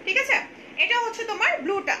 ঠিক আছে? এটা হচ্ছে তোমার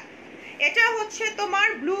ব্লুটা, এটা হচ্ছে তোমার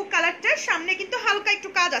ব্লু কালারটার সামনে কিন্তু হালকা একটু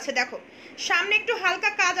কাজ আছে, দেখো সামনে একটু হালকা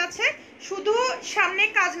কাজ আছে। শুধু সামনে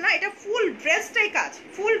কাজ না, এটা ফুল ড্রেসটাই কাজ,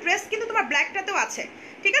 ফুল ড্রেস কিন্তু তোমার ব্ল্যাকটাতেও আছে,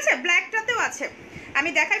 ঠিক আছে? ব্ল্যাকটাতেও আছে। আমি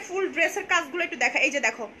দেখাই ফুল ড্রেসের কাজগুলো একটু দেখাই। এই যে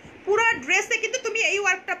দেখো, পুরো ড্রেসে কিন্তু তুমি এই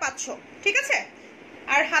ওয়ার্কটা পাচ্ছ, ঠিক আছে?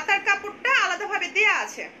 আর হাতার কাপড়টা আলাদাভাবে দেয়া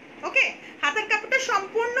আছে, ওকে? হাতার কাপড়টা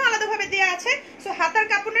সম্পূর্ণ আলাদাভাবে দেয়া আছে, সো হাতার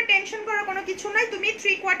কাপড়ে টেনশন করার কোনো কিছু নাই। তুমি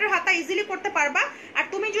 3/4 হাতা ইজিলি করতে পারবা। আর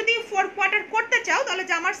তুমি যদি 4/4 করতে চাও, তাহলে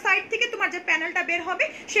জামার সাইড থেকে তোমার যে প্যানেলটা বের হবে,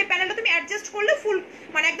 সেই প্যানেলটা তুমি অ্যাডজাস্ট করলে ফুল,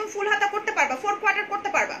 মানে একদম ফুল হাতা করতে পারবা, 4/4 করতে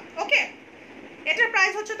পারবা, ওকে? এটার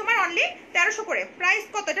প্রাইস হচ্ছে তোমার অনলি 1300 করে। প্রাইস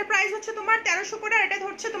কত? এটার প্রাইস হচ্ছে তোমার 1300 করে। আর এটা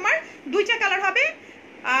হচ্ছে তোমার 2টা কালার হবে,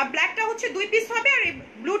 ব্ল্যাকটা হচ্ছে 2 পিস হবে, আর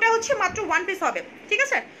ব্লুটা হচ্ছে মাত্র 1 পিস হবে, ঠিক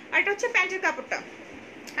আছে? আর এটা হচ্ছে প্যান্টের কাপড়টা।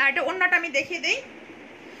 আর এটা ওড়নাটা আমি দেখিয়ে দেই,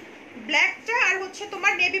 ব্ল্যাকটা আর হচ্ছে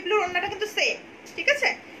তোমার নেভি ব্লুর ওড়নাটা কিন্তু সেম, ঠিক আছে?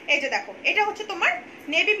 এই যে দেখো, এটা হচ্ছে তোমার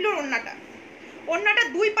নেভি ব্লুর ওড়নাটা। ওড়নাটা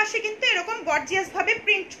দুই পাশে কিন্তু এরকম গর্জিয়াস ভাবে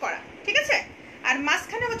প্রিন্ট করা, ঠিক আছে? আর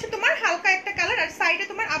মাঝখানে হচ্ছে তোমার হালকা একটা কালার, আর সাইডে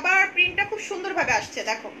তোমার আবার প্রিন্টটা খুব সুন্দরভাবে আসছে,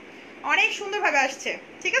 দেখো অনেক সুন্দরভাবে আসছে,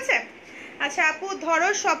 ঠিক আছে? আচ্ছা আপু ধরো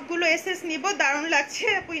সবগুলো এসএস নিব, দারুণ লাগছে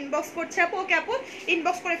আপু, ইনবক্স করছে আপু, ওকে আপু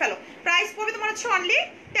ইনবক্স করে ফেলো। প্রাইস পড়বে তোমার হচ্ছে অনলি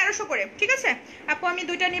 1300 করে, ঠিক আছে? আপু আমি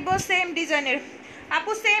 2টা নিব সেম ডিজাইনের।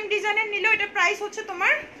 আপু সেম ডিজাইনের নিলেও এটা প্রাইস হচ্ছে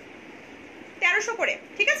তোমার 1300 করে,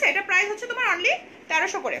 ঠিক আছে? এটা প্রাইস হচ্ছে তোমার অনলি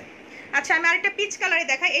 1300 করে। আচ্ছা আমি আরেকটা পিচ কালারে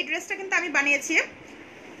দেখাই। এই ড্রেসটা কিন্তু আমি বানিয়েছি,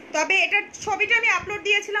 তবে এটার ছবিটা আমি আপলোড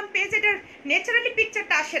দিয়েছিলাম পেজ, এটার ন্যাচারালি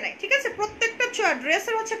পিকচারটা আসে নাই, ঠিক আছে? প্রত্যেকটা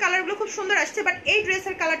ড্রেসের হচ্ছে কালারগুলো খুব সুন্দর আসছে, বাট এই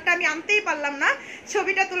ড্রেসের কালারটা আমি আনতেই পারলাম না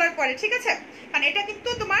ছবিটা তোলার পরে, ঠিক আছে? কারণ এটা কিন্তু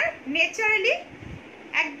তোমার ন্যাচারালি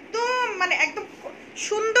একদম মানে একদম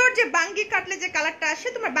সুন্দর, যে বাঙ্গি কাটলে যে কালারটা আসে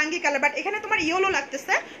তোমার বাঙ্গি কালার, বাট এখানে তোমার ইয়েলো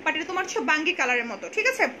লাগতেছে, বাট এটা তোমার হচ্ছে বাঙ্গি কালারের মতো, ঠিক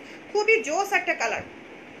আছে? খুবই জোস একটা কালার।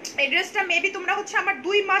 এই ড্রেসটা মেবি তোমরা হচ্ছে আমার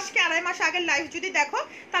 2 মাস কি 2.5 মাস আগের লাইভ যদি দেখো,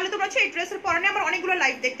 তাহলে তোমরা হচ্ছে এই ড্রেসের পরনে আমার অনেকগুলো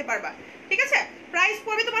লাইভ দেখতে পারবা, ঠিক আছে? প্রাইস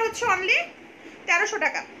পড়বে তোমার হচ্ছে অনলি 1300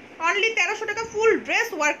 টাকা, অনলি 1300 টাকা। ফুল ড্রেস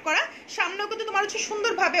ওয়ার্ক করা, সামনেও কিন্তু তোমার হচ্ছে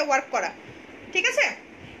সুন্দরভাবে ওয়ার্ক করা, ঠিক আছে?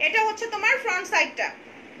 এটা হচ্ছে তোমার ফ্রন্ট সাইডটা।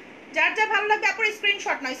 যার যা ভালো লাগবে আপনার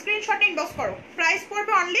স্ক্রিনশট নাও, স্ক্রিনশট ইনবক্স করো। প্রাইস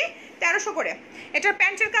পড়বে অনলি 1300 করে। এটার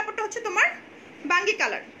প্যান্টের কাপড়টা হচ্ছে তোমার বাঙ্গি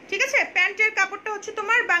কালার, ঠিক আছে? প্যান্টের কাপড়টা হচ্ছে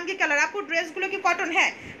তোমার বাঙ্গি কালার। আপু ড্রেসগুলো কি কটন?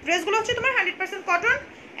 হ্যাঁ, ড্রেসগুলো হচ্ছে তোমার 100% কটন,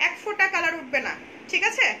 1 ফোঁটা কালার উঠবে না, ঠিক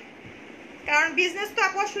আছে? কারণ বিজনেস তো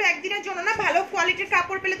আপু আসলে একদিনের জন্য না, ভালো কোয়ালিটির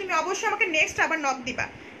কাপড় পেলে তুমি অবশ্যই আমাকে নেক্সট আবার নক দিবা,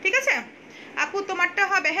 ঠিক আছে? আপু তোমারটা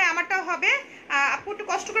হবে? হ্যাঁ আমারটাও হবে। আপু একটু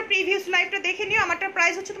কষ্ট করে প্রিভিয়াস লাইভটা দেখে নিও। আমারটার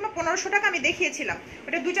প্রাইস হচ্ছে তোমার 1500 টাকা, আমি দেখিয়েছিলাম।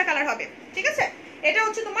 ওটা 2টা কালার হবে, ঠিক আছে? এটা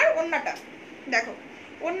হচ্ছে তোমার ওড়নাটা, দেখো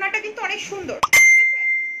ওড়নাটা কিন্তু অনেক সুন্দর, ঠিক আছে?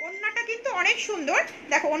 ওড়নাটা কিন্তু অনেক সুন্দর,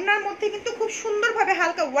 দেখো ওড়নার মধ্যে কিন্তু খুব সুন্দরভাবে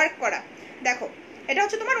হালকা ওয়ার্ক করা, দেখো এটা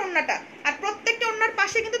হচ্ছে তোমার ওড়নাটা। আর প্রত্যেকটা ওড়নার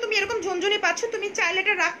পাশে কিন্তু তুমি এরকম ঝুনঝুনি পাচ্ছ, তুমি চাইলে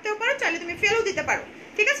এটা রাখতেও পারো, চাইলে তুমি ফেলেও দিতে পারো,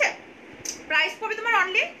 ঠিক আছে? প্রাইস পড়বে তোমার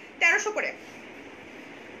অনলি 1300 করে।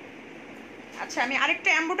 আচ্ছা আমি আরেকটা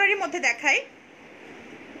এমব্রয়ডারির মধ্যে দেখাই।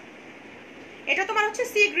 এটা তোমার হচ্ছে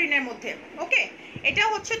সি গ্রিনের মধ্যে, ওকে? এটা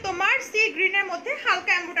হচ্ছে তোমার সি গ্রিনের মধ্যে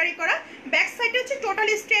হালকা এমব্রয়ডারি করা, ব্যাক সাইডে হচ্ছে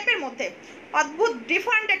টোটালি স্টেপের মধ্যে অদ্ভুত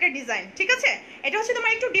ডিফারেন্ট একটা ডিজাইন, ঠিক আছে? এটা হচ্ছে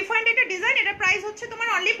তোমার একটু ডিফারেন্ট একটা ডিজাইন। এটা প্রাইস হচ্ছে তোমার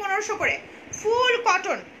অনলি 1500 করে। ফুল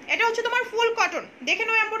কটন, এটা হচ্ছে তোমার ফুল কটন। দেখে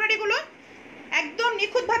নাও এমব্রয়ডারিগুলো, একদম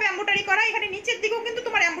নিখুঁতভাবে এমব্রয়ডারি করা, এখানে নিচের দিকেও কিন্তু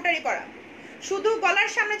তোমার এমব্রয়ডারি করা, শুধু গলার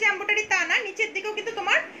সামনে যে এমব্রয়ডারি তা না, নিচের দিকেও কিন্তু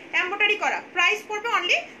তোমার এমব্রয়ডারি করা। প্রাইস পড়বে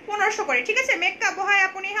অনলি 1500 করে, ঠিক আছে। মেকআপ হাই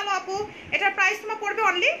আপনি, হ্যালো আপু, এটার প্রাইস তোমার পড়বে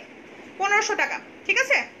অনলি 1500 টাকা, ঠিক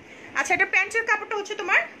আছে। আচ্ছা, এটা প্যান্টের কাপড়টা হচ্ছে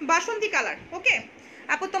তোমার বাসন্তী কালার। ওকে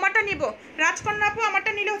আপু, তোমারটা নিব। রাজকন্যা আপু,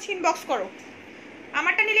 আমারটা নিলে হচ্ছে ইনবক্স করো,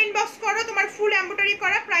 আমারটা নিলে ইনবক্স করো। তোমার ফুল এমব্রয়ডারি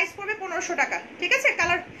করা, প্রাইস পড়বে 1500 টাকা, ঠিক আছে।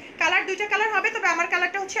 কালার দুইটা কালার হবে, তবে আমার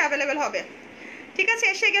কালারটা হচ্ছে অ্যাভেলেবেল হবে, ঠিক আছে।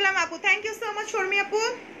 এসে গেলাম আপু, thank you so much Sharmi আপু।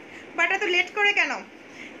 বাট এত লেট করে কেন?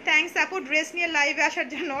 থ্যাংকস আপু ড্রেস নিয়ে লাইভে আসার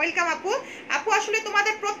জন্য। ওয়েলকাম আপু। আপু আসলে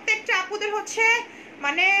তোমাদের প্রত্যেকটা আপুদের হচ্ছে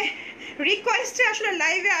মানে রিকোয়েস্টে আসলে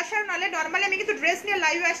লাইভে আসার, নাহলে নর্মালি আমি কিন্তু ড্রেস নিয়ে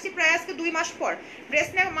লাইভে আসছি প্রায় আজকে 2 মাস পর। ড্রেস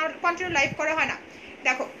নিয়ে কন্টিনিউ লাইভ করা হয় না।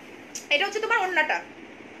 দেখো, এটা হচ্ছে তোমার ওড়নাটা,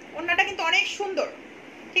 ওড়নাটা কিন্তু অনেক সুন্দর,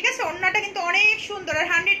 ঠিক আছে। ওড়নাটা কিন্তু অনেক সুন্দর আর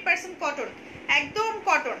 100% কটন, একদম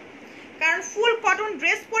কটন। কারণ ফুল কটন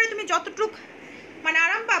ড্রেস পরে তুমি যতটুক মানে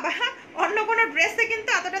আরাম পাবা, অন্য কোনো ড্রেসে কিন্তু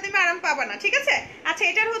এতটা তুমি আরাম পাবা না, ঠিক আছে। আচ্ছা,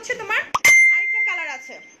 এটার হচ্ছে তোমার আরেকটা কালার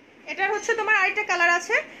আছে, এটার হচ্ছে তোমার আরেকটা কালার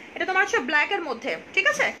আছে। এটা তোমার হচ্ছে ব্ল্যাকের মধ্যে, ঠিক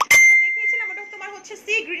আছে। যেটা দেখিয়েছিলাম ওটা তোমার হচ্ছে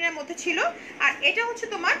সি গ্রিনের মধ্যে ছিল, আর এটা হচ্ছে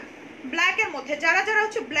তোমার ব্ল্যাকের মধ্যে। যারা যারা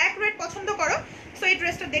হচ্ছে ব্ল্যাক রেড পছন্দ করো, সো এই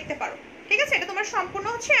ড্রেসটা দেখতে পারো, ঠিক আছে। এটা তোমার সম্পূর্ণ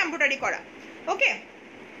হচ্ছে এমব্রয়ডারি করা। ওকে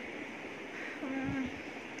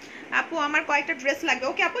আপু, আমার কয়েকটা ড্রেস লাগবে।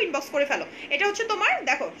 ওকে আপু, ইনবক্স করে ফেলো। এটা হচ্ছে তোমার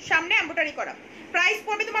দেখো সামনে এমব্রয়ডারি করা, প্রাইস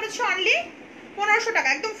পড়বে তোমার হচ্ছে অনলি 1500 টাকা,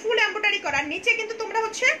 একদম ফুল এমব্রয়ডারি করা। নিচে কিন্তু তোমরা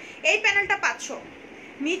হচ্ছে এই প্যানেলটা পাচ্ছ,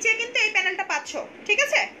 নিচে কিন্তু এই প্যানেলটা পাচ্ছ, ঠিক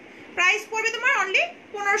আছে। প্রাইস পড়বে তোমার অনলি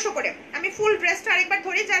 1500 করে। আমি ফুল ড্রেসটা আরেকবার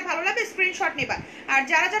ধরি, যার ভালো লাগে স্ক্রিনশট নিবা। আর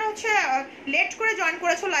যারা যারা হচ্ছে লেট করে জয়েন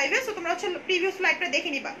করেছো লাইভে, সো তোমরা হচ্ছে প্রিভিয়াস লাইভটা দেখে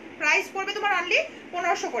নিবা। প্রাইস পড়বে তোমার অনলি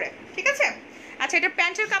 1500 করে, ঠিক আছে। আচ্ছা, এটা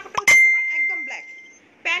প্যান্টের কাপড়টা হচ্ছে তোমার একদম ব্ল্যাক,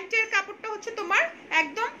 প্যান্টের কাপড়টা হচ্ছে তোমার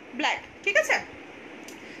একদম ব্ল্যাক, ঠিক আছে।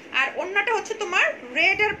 আর ওড়নাটা হচ্ছে তোমার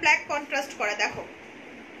রেড আর ব্ল্যাক কন্ট্রাস্ট করা। দেখো,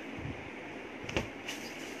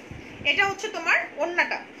 এটা হচ্ছে তোমার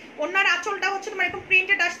ওড়নাটা, ওড়নার আঁচলটা হচ্ছে তোমার এরকম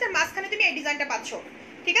প্রিন্টেড আসছে, মাঝখানে তুমি এই ডিজাইনটা পাচ্ছ,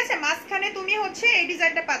 ঠিক আছে। মাঝখানে তুমি হচ্ছে এই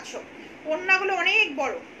ডিজাইনটা পাচ্ছ। ওড়নাগুলো অনেক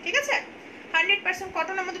বড়, ঠিক আছে। 100%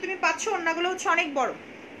 কটনের মধ্যে তুমি পাচ্ছ, ওড়নাগুলো হচ্ছে অনেক বড়।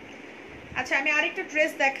 আচ্ছা, আমি আরেকটা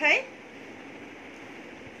ড্রেস দেখাই।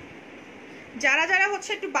 যারা যারা হচ্ছে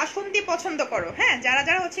একটু বাসন্তী পছন্দ করো, হ্যাঁ, যারা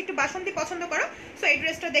যারা হচ্ছে একটু বাসন্তী পছন্দ করো, সো এই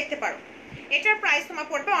ড্রেসটা দেখতে পারো। এটার প্রাইস তোমার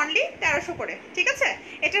পড়বে অনলি 1300 করে, ঠিক আছে।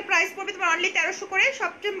 এটার প্রাইস পড়বে তোমার অনলি 1300 করে।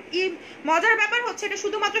 সবচেয়ে মজার ব্যাপার হচ্ছে এটা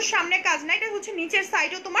শুধুমাত্র সামনে কাজ না, এটা হচ্ছে নিচের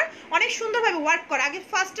সাইডেও তোমার অনেক সুন্দরভাবে ওয়ার্ক করা। আগে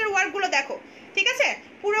ফার্স্টের ওয়ার্কগুলো দেখো, ঠিক আছে।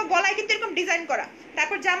 পুরো গলায় কিন্তু এরকম ডিজাইন করা,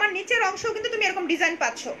 তারপর জামার নিচের অংশও কিন্তু তুমি এরকম ডিজাইন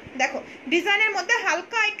পাচ্ছ। দেখো, ডিজাইনের মধ্যে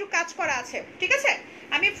হালকা একটু কাজ করা আছে, ঠিক আছে।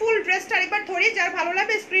 আমি ফুল ড্রেসটা আরেকবার ধরি, যার ভালো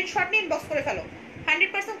লাগবে স্ক্রিনশট নিয়ে ইনবক্স করে ফেলো।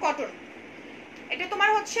 100% কটন। এটা তোমার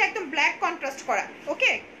হচ্ছে একদম ব্ল্যাক কন্ট্রাস্ট করা।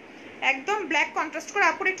 ওকে, একদম ব্ল্যাক কন্ট্রাস্ট করা।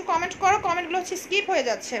 আপুর একটু কমেন্ট করো, কমেন্টগুলো হচ্ছে স্কিপ হয়ে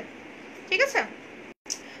যাচ্ছে, ঠিক আছে।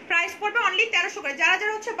 প্রাইস পড়বে অনলি 1300 করে। যারা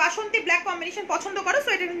যারা হচ্ছে বাসন্তী ব্ল্যাক কম্বিনেশন পছন্দ করো, সো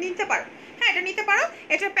এটা নিতে পারো, হ্যাঁ, এটা নিতে পারো।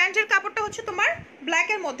 এটার প্যান্টের কাপড়টা হচ্ছে তোমার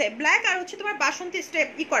ব্ল্যাকের মধ্যে, ব্ল্যাক আর হচ্ছে তোমার বাসন্তী স্টেপ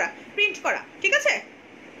করা, প্রিন্ট করা, ঠিক আছে।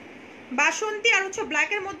 বাসন্তী আর হচ্ছে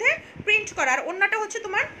ব্ল্যাকের মধ্যে প্রিন্ট করা। আর ওড়নাটা হচ্ছে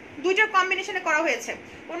তোমার দুইটার কম্বিনেশনে করা হয়েছে।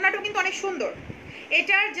 ওড়নাটাও কিন্তু অনেক সুন্দর।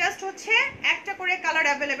 এটার জাস্ট হচ্ছে একটা করে কালার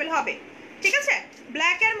অ্যাভেলেবেল হবে, ঠিক আছে।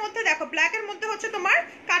 ব্ল্যাকের মধ্যে দেখো, ব্ল্যাকের মধ্যে হচ্ছে তোমার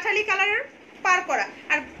কাঠালি কালারের পার করা,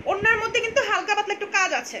 আর ওড়নার মধ্যে কিন্তু হালকা পাতলা একটু কাজ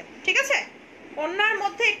আছে, ঠিক আছে। ওড়নার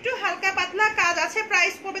মধ্যে একটু হালকা পাতলা কাজ আছে।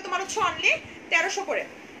 প্রাইস পড়বে তোমার হচ্ছে অনলি 1300 করে,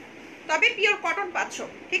 তবে পিওর কটন পাচ্ছ,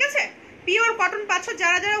 ঠিক আছে। পিওর কটন পাচ্ছ।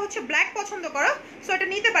 যারা যারা হচ্ছে ব্ল্যাক পছন্দ করো, সো এটা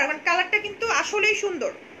নিতে পারো, কারণ কালারটা কিন্তু আসলেই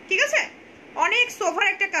সুন্দর, ঠিক আছে। অনেক সোভার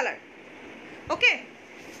একটা কালার। ওকে,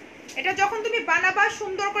 এটা যখন তুমি বানাবা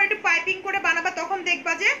সুন্দর করে একটু পাইপিং করে বানাবা, তখন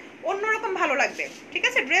দেখবা যে অন্যরকম ভালো লাগবে, ঠিক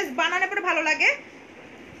আছে। ড্রেস বানানোর পরে ভালো লাগে।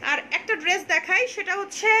 আর একটা ড্রেস দেখাই, সেটা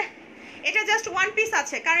হচ্ছে এটা জাস্ট ওয়ান পিস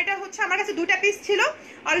আছে, কারণ এটা হচ্ছে আমার কাছে দুটা পিস ছিল,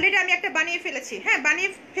 অলরেডি আমি একটা বানিয়ে ফেলেছি, হ্যাঁ, বানিয়ে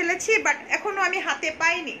ফেলেছি, বাট এখনো আমি হাতে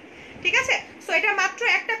পাইনি, ঠিক আছে। সো এটা মাত্র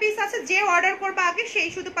একটা পিস আছে, যে অর্ডার করবা আগে সেই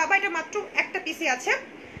শুধু পাবা। এটা মাত্র একটা পিসই আছে,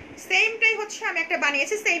 সেমটাই হচ্ছে আমি একটা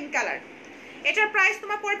বানিয়েছি, সেম কালার। এটার প্রাইস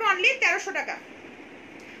তোমার পড়বে অনলি 1300 টাকা।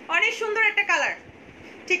 অনেক সুন্দর একটা কালার,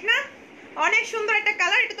 ঠিক না? অনেক সুন্দর একটা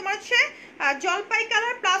কালার। এটা তোমার হচ্ছে জলপাই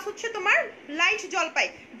কালার প্লাস হচ্ছে তোমার লাইট জলপাই,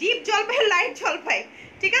 ডিপ জলপাই, লাইট জলপাই,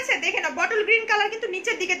 ঠিক আছে। দেখে না, বটল গ্রিন কালার কিন্তু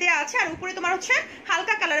নিচের দিকে দেওয়া আছে, আর উপরে তোমার হচ্ছে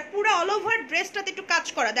হালকা কালার। পুরো অল ওভার ড্রেসটাতে একটু কাজ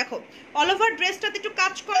করা। দেখো, অল ওভার ড্রেসটাতে একটু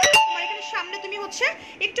কাজ করা। তোমার এখানে সামনে তুমি হচ্ছে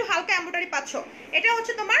একটু হালকা এমব্রয়ডারি পাচ্ছ। এটা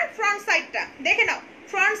হচ্ছে তোমার ফ্রন্ট সাইডটা, দেখে নাও।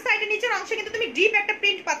 ফ্রন্ট সাইডের নিচের অংশে কিন্তু তুমি ডিপ একটা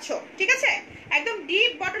প্রিন্ট পাচ্ছ, ঠিক আছে। একদম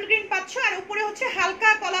ডিপ বটল গ্রিন পাচ্ছ, আর উপরে হচ্ছে হালকা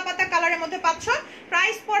কলা পাতা কালারের মধ্যে পাচ্ছ।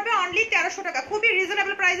 প্রাইস পড়বে অনলি 1300 টাকা। খুবই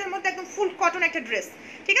রিজনেবল প্রাইসের মধ্যে একদম ফুল কটন একটা ড্রেস,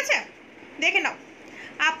 ঠিক আছে। দেখে নাও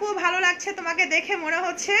আপু, ভালো লাগছে তোমাকে দেখে, মনে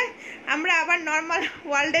হচ্ছে আমরা আবার নর্মাল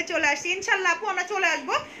ওয়ার্ল্ডে চলে আসছি। ইনশাল্লাহ আপু আমরা চলে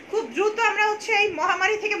আসবো খুব দ্রুত, আমরা হচ্ছে এই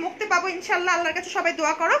মহামারী থেকে মুক্তি পাবো ইনশাল্লাহ। আল্লাহর কাছে সবাই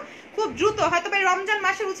দোয়া করো, খুব দ্রুত, হয়তো এই রমজান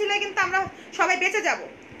মাসের উছিলায় কিন্তু আমরা সবাই বেঁচে যাব,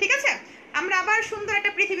 ঠিক আছে? আমরা আবার সুন্দর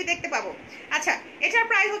একটা পৃথিবী দেখতে পাবো। আচ্ছা, এটার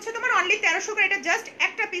প্রাইস হচ্ছে তোমার অনলি 1300 করে। এটা জাস্ট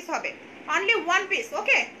একটা পিস হবে, অনলি ওয়ান পিস,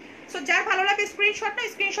 ওকে? সো যার ভালো লাগে স্ক্রিনশট না,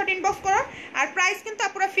 স্ক্রিনশট ইনবক্স করো। আর প্রাইস কিন্তু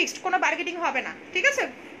পুরো ফিক্সড, কোনো বার্গেনিং হবে না, ঠিক আছে?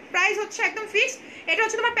 প্রাইস হচ্ছে একদম ফিক্সড। এটা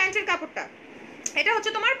হচ্ছে তোমার প্যান্টের কাপড়টা, এটা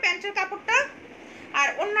হচ্ছে তোমার প্যান্টের কাপড়টা। আর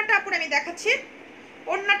ওড়নাটা পুরো আমি দেখাচ্ছি,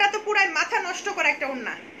 ওড়নাটা তো পুরাই মাথা নষ্ট করা একটা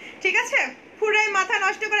ওড়না, ঠিক আছে? পুরাই মাথা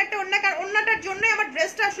নষ্ট করা একটা ওড়না, কারণ ওড়নাটার জন্যই আমার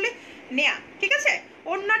ড্রেসটা আসলে নেয়া, ঠিক আছে?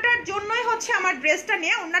 ওড়নাটার জন্যই হচ্ছে আমার ড্রেসটা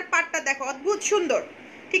নেয়া। ওড়নার পাটটা দেখো অদ্ভুত সুন্দর,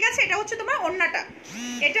 ঠিক আছে? এটা হচ্ছে তোমার ওড়নাটা,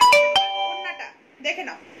 এটা ওড়নাটা দেখে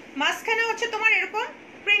নাও, মাঝখানে হচ্ছে তোমার এরকম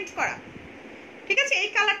প্রিন্ট করা, ঠিক আছে? এই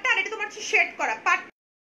কালারটা, আর এটা তোমার হচ্ছে শেড করা। পাটটা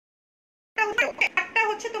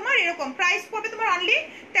হচ্ছে তোমার এরকম। প্রাইস পড়বে তোমার অনলি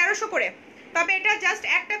 1300 করে। তবে এটা জাস্ট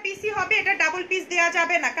একটা পিসই হবে, এটা ডাবল পিস দেওয়া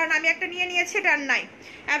যাবে না, কারণ আমি একটা নিয়ে নিয়েছি, এটা আর নাই,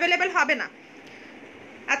 অ্যাভেলেবেল হবে না।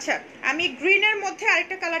 আচ্ছা, আমি গ্রিনের মধ্যে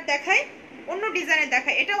আরেকটা কালার দেখাই, অন্য ডিজাইনের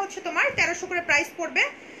দেখাই। এটা হচ্ছে তোমার 1300 করে প্রাইস পড়বে।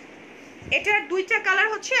 এটার দুইটা কালার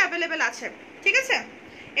হচ্ছে অ্যাভেলেবেল আছে, ঠিক আছে?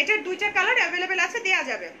 এটার দুইটা কালার অ্যাভেলেবেল আছে, দেয়া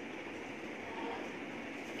যাবে।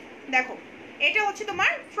 দেখো, এটা হচ্ছে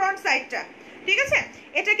তোমার ফ্রন্ট সাইডটা, ঠিক আছে?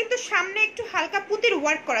 এটা কিন্তু সামনে একটু হালকা পুতির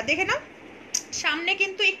ওয়ার্ক করা, দেখে নাও, সামনে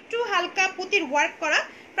কিন্তু একটু হালকা পুতির ওয়ার্ক করা।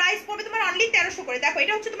 প্রাইস পড়বে তোমার অনলি 1300 করে। দেখো,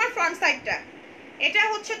 এটা হচ্ছে তোমার ফ্রন্ট সাইডটা, এটা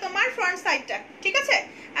হচ্ছে তোমার ফ্রন্ট সাইডটা, ঠিক আছে?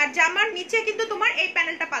 আর জামার নিচে কিন্তু তোমার এই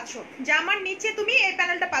প্যানেলটা পাচ্ছ, জামার নিচে তুমি এই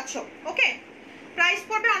প্যানেলটা পাচ্ছ, ওকে? প্রাইস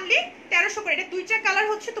পড়বে অনলি 1300 করে। এটা দুইটা কালার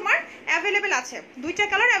হচ্ছে তোমার অ্যাভেলেবেল আছে, দুইটা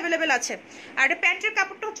কালার অ্যাভেলেবেল আছে। আর এটা প্যান্টের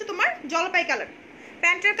কাপড়টা হচ্ছে তোমার জলপাই কালার,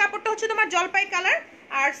 প্যান্টের কাপড়টা হচ্ছে তোমার জলপাই কালার।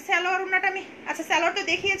 আর সালোয়ার ওড়নাটা আমি, আচ্ছা সালোয়ার তো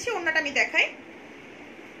দেখিয়েছি, ওড়নাটা আমি দেখাই।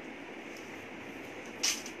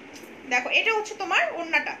 দেখো, এটা হচ্ছে তোমার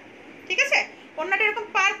ওড়নাটা, ঠিক আছে? ওড়নাটা এরকম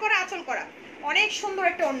পার করা, আঁচল করা, অনেক সুন্দর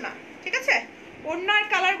একটা ওড়না, ঠিক আছে? ওড়নার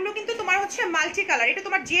কালারগুলো কিন্তু তোমার হচ্ছে মাল্টি কালার। এটা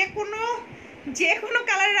তোমার যে কোনো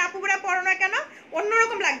কালারের আপুরা পরো না কেন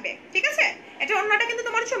অন্যরকম লাগবে, ঠিক আছে? এটা ওড়নাটা কিন্তু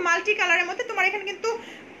তোমার হচ্ছে মাল্টি কালারের মধ্যে, তোমার এখানে কিন্তু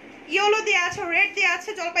ইয়েলো দেওয়া আছে, রেড দেওয়া আছে,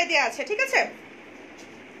 জলপাই দেওয়া আছে, ঠিক আছে?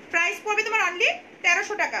 প্রাইস পড়বে তোমার অনলি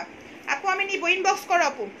 1300 টাকা। আপু আমি নিব, ইনবক্স করো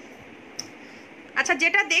আপু। আচ্ছা,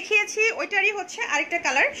 যেটা দেখিয়েছি ওইটারই হচ্ছে আরেকটা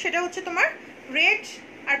কালার, সেটা হচ্ছে তোমার রেড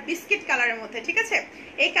আর বিস্কিট কালারের মধ্যে, ঠিক আছে?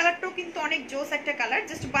 এই কালারটাও কিন্তু অনেক জোস একটা কালার,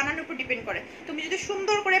 জাস্ট বানানোর উপর ডিপেন্ড করে। তুমি যদি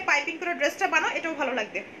সুন্দর করে পাইপিং করে ড্রেসটা বানাও, এটাও ভালো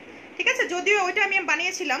লাগবে, ঠিক আছে? যদিও ওইটা আমি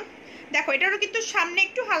বানিয়েছিলাম। দেখো, এটারও কিন্তু সামনে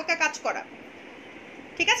একটু হালকা কাজ করা,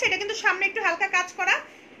 ঠিক আছে? এটা কিন্তু সামনে একটু হালকা কাজ করা।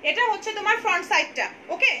 এটা হচ্ছে তোমার ফ্রন্ট সাইডটা,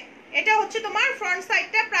 ওকে? এটা হচ্ছে তোমার ফ্রন্ট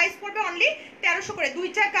সাইডটা। প্রাইস পড়বে অনলি 1300 করে।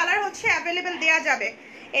 দুইটা কালার হচ্ছে অ্যাভেলেবেল দেওয়া যাবে।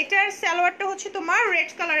 এটার সালোয়ারটা হচ্ছে তোমার রেড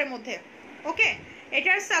কালারের মধ্যে, ওকে?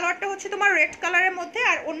 এটার সালোয়ারটা হচ্ছে তোমার রেড কালারের মধ্যে,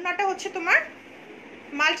 আর ওড়নাটা হচ্ছে তোমার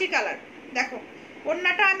মাল্টি কালার। দেখো,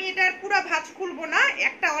 ওড়নাটা আমি এটার পুরো ভাঁজ খুলবো না,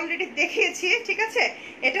 একটা অলরেডি দেখিয়েছি, ঠিক আছে?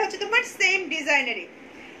 এটা হচ্ছে তোমার সেম ডিজাইনেরই।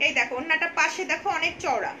 এই দেখো, ওড়নাটা পাশে দেখো অনেক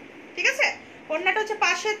চওড়া, ঠিক আছে? ওড়নাটা হচ্ছে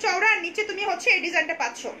পাশে চওড়া, আর নিচে তুমি হচ্ছে এই ডিজাইনটা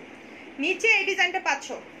পাচ্ছ, নিচে এই ডিজাইনটা পাচ্ছ।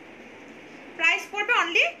 প্রাইস পড়বে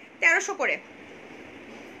অনলি 1300 করে।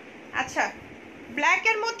 আচ্ছা,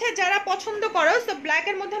 ব্ল্যাকের মধ্যে যারা পছন্দ করো, তো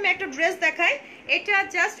ব্ল্যাকের মধ্যে আমি একটা ড্রেস দেখাই। এটা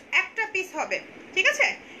জাস্ট একটা পিস হবে, ঠিক আছে?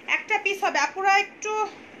 একটা পিস হবে। আপুরা একটু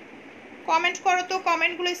কমেন্ট করো তো,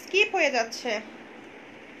 কমেন্টগুলো স্কিপ হয়ে যাচ্ছে,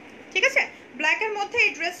 ঠিক আছে? ব্ল্যাকের মধ্যে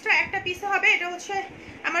এই ড্রেসটা একটা পিস হবে। এটা হচ্ছে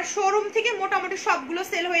আমার শোরুম থেকে মোটামুটি সবগুলো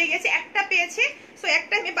সেল হয়ে গেছে, একটা পেয়েছি, সো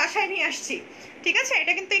একটা আমি বাসায় নিয়ে আসছি, ঠিক আছে?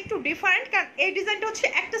 এটা কিন্তু একটু ডিফারেন্ট, কারণ এই ডিজাইনটা হচ্ছে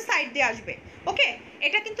একটা সাইড দিয়ে আসবে, ওকে?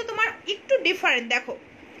 এটা কিন্তু তোমার একটু ডিফারেন্ট, দেখো,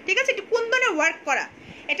 ঠিক আছে? একটু কুন্দনের ওয়ার্ক করা,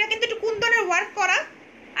 এটা কিন্তু একটু কুন্দনের ওয়ার্ক করা।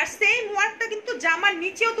 আর সেম ওয়ার্কটা কিন্তু জামার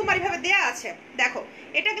নিচেও তোমার এইভাবে দেয়া আছে। দেখো,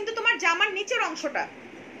 এটা কিন্তু তোমার জামার নিচের অংশটা,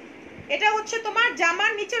 এটা হচ্ছে তোমার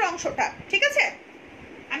জামার নিচের অংশটা, ঠিক আছে?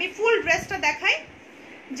 আমি ফুল ড্রেসটা দেখাই।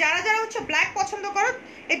 যারা যারা হচ্ছে ব্ল্যাক পছন্দ করো,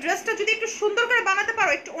 এই ড্রেসটা যদি একটু সুন্দর করে বানাতে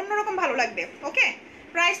পারো, একটু অন্যরকম ভালো লাগবে, ওকে?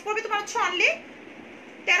 প্রাইস পড়বে তোমার হচ্ছে অনলি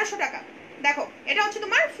 1300 টাকা। দেখো, এটা হচ্ছে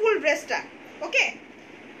তোমার ফুল ড্রেসটা, ওকে?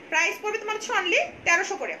 প্রাইস পড়বে তোমার হচ্ছে অনলি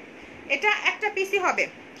 1300 করে। এটা একটা পিসি হবে।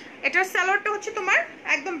 এটার সালোয়ারটা হচ্ছে তোমার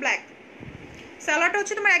একদম ব্ল্যাক, সালোয়ারটা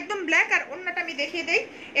হচ্ছে তোমার একদম ব্ল্যাক। আর ওড়নাটা আমি দেখিয়ে দেই।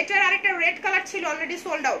 এটার আরেকটা রেড কালার ছিল, অলরেডি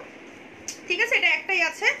সোল্ড আউট, ঠিক আছে? এটা একটাই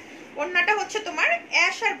আছে। ওড়নাটা হচ্ছে তোমার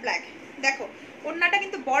অ্যাশ আর ব্ল্যাক। দেখো, ওড়নাটা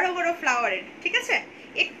কিন্তু বড় বড় ফ্লাওয়ারের, ঠিক আছে?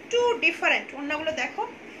 একটু ডিফারেন্ট ওড়নাগুলো, দেখো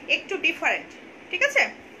একটু ডিফারেন্ট, ঠিক আছে?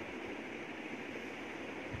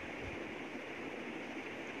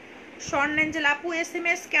 স্বর্ণ এঞ্জেল আপু,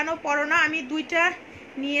 SMS কেন পড়ো না? আমি দুইটা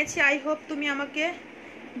নিয়েছি, আই হোপ তুমি আমাকে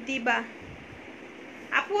দিবা।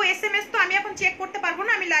 আপু SMS তো আমি এখন চেক করতে পারবো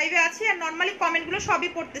না, আমি লাইভে আছি আর নর্মালি কমেন্টগুলো সবই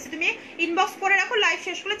পড়তেছি, তুমি ইনবক্স করে রাখো, লাইভ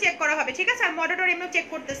শেষ করে চেক করা হবে, ঠিক আছে? আর মডারেটর এমনিও চেক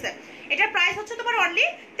করতেছে। এটার প্রাইস হচ্ছে তোমার অনলি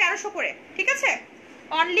 1300 করে, ঠিক আছে?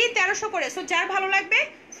 অনলি 1300 করে। সো যার ভালো লাগবে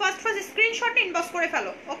ফার্স্ট স্ক্রিনশট ইনবক্স করে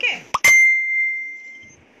ফেলো, ওকে?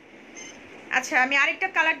 আচ্ছা আমি আরেকটা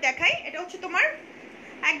কালার দেখাই, এটা হচ্ছে তোমার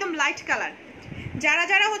একদম লাইট কালার। যারা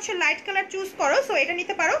যারা হচ্ছে লাইট কালার চুজ করো সো এটা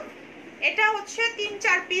নিতে পারো। এটা হচ্ছে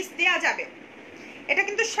 3-4 পিস দেয়া যাবে। এটা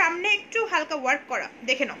কিন্তু সামনে একটু হালকা ওয়ার্ক করা,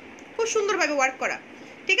 দেখে নাও খুব সুন্দরভাবে ওয়ার্ক করা,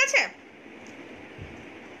 ঠিক আছে?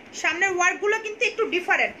 সামনের ওয়ার্কগুলো কিন্তু একটু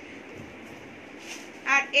ডিফারেন্ট।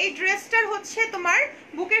 আর এই ড্রেসটার হচ্ছে তোমার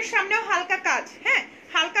বুকের সামনেও হালকা কাজ, হ্যাঁ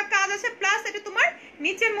হালকা কাজ আছে, প্লাস এটা তোমার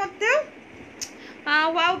নিচের মধ্যেও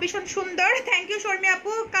ওয়াও ভীষণ সুন্দর। থ্যাংক ইউ শর্মি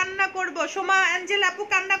আপু। কান্না করব, সোমা অ্যাঞ্জেল আপু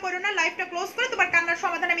কান্না করো না, লাইভটা ক্লোজ করে তোমার কান্নার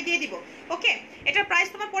সমাধান আমি দিয়ে দিব, ওকে? এটার প্রাইস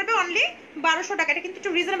তোমার পড়বে অনলি 1200 টাকা। এটা কিন্তু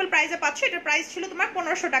একটু রিজনেবল প্রাইসে পাচ্ছ, এটার প্রাইস ছিল তোমার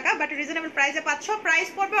 1500 টাকা, বাট রিজনেবল প্রাইসে পাচ্ছ। প্রাইস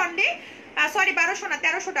পড়বে অনলি সরি 1200 না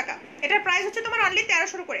 1300 টাকা। এটার প্রাইস হচ্ছে তোমার অনলি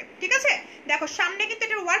 1300 করে, ঠিক আছে? দেখো সামনে কিন্তু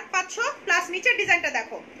এটার ওয়ার্ক পাচ্ছ, প্লাস নিচের ডিজাইনটা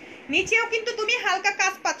দেখো, নিচেও কিন্তু তুমি হালকা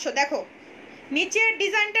কাজ পাচ্ছ, দেখো নিচের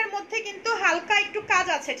ডিজাইনটার মধ্যে কিন্তু হালকা একটু কাজ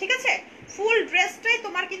আছে, ঠিক আছে? ফুল ড্রেসটাই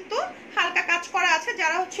তোমার কিন্তু হালকা কাজ করা আছে।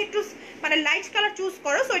 যারা হচ্ছে একটু মানে লাইট কালার চুজ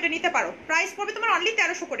করো সো এটা নিতে পারো। প্রাইস পড়বে তোমার অনলি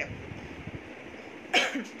 1300 করে,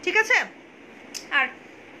 ঠিক আছে? আর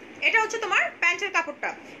এটা হচ্ছে তোমার প্যান্টের কাপড়টা,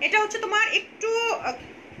 এটা হচ্ছে তোমার একটু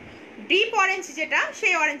ডিপ অরেঞ্জ, যেটা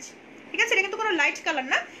সেই অরেঞ্জ, ঠিক আছে? এটা কিন্তু কোনো লাইট কালার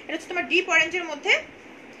না, এটা হচ্ছে তোমার ডিপ অরেঞ্জের মধ্যে,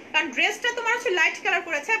 কারণ ড্রেসটা তোমার হচ্ছে লাইট কালার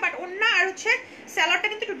করেছে, বাট ওড়না আর হচ্ছে স্যালোয়ারটা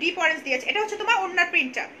কিন্তু একটু ডিপ অরেঞ্জ দিয়েছে। এটা হচ্ছে তোমার ওড়নার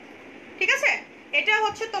প্রিন্টটা, ঠিক আছে? এটা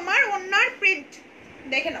হচ্ছে তোমার ওড়নার প্রিন্ট,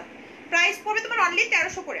 দেখে নাও। প্রাইস পড়বে তোমার অনলি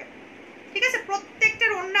 1300 করে, ঠিক আছে?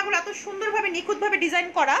 প্রত্যেকটার ওড়নাগুলো এত সুন্দরভাবে নিখুঁতভাবে ডিজাইন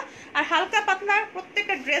করা, আর হালকা পাতলা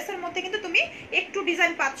প্রত্যেকটা ড্রেসের মধ্যে কিন্তু তুমি একটু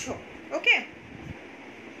ডিজাইন পাচ্ছ, ওকে?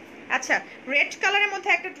 আচ্ছা রেড কালারের মধ্যে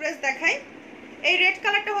একটা ড্রেস দেখাই। এই রেড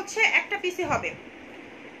কালারটা হচ্ছে একটা পিসি হবে,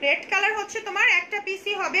 রেড কালার হচ্ছে তোমার একটা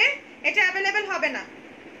পিসি হবে, এটা অ্যাভেলেবেল হবে না।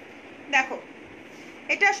 দেখো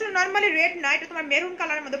এটা আসলে নর্মালি রেড না, এটা তোমার মেরুন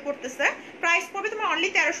কালারের মধ্যে পড়তেছে। প্রাইস পড়বে তোমার অনলি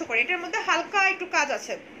 1300 করে। এটার মধ্যে হালকা একটু কাজ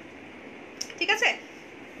আছে, ঠিক আছে?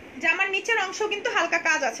 জামার নিচের অংশ কিন্তু হালকা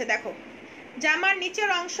কাজ আছে, দেখো জামার নিচের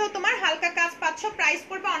অংশ তোমার হালকা কাজ পাচ্ছ। প্রাইস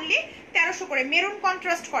পড়বে অনলি 1300 করে। মেরুন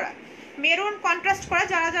কন্ট্রাস্ট করা, মেরুন কন্ট্রাস্ট করা,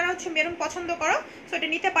 যারা যারা হচ্ছে মেরুন পছন্দ করো সো এটা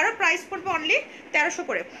নিতে পারো। প্রাইস পড়বে অনলি 1300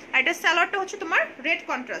 করে। আর এটা স্যালোয়ারটা হচ্ছে তোমার রেড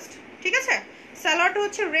কন্ট্রাস্ট, ঠিক আছে? স্যালোয়ারটা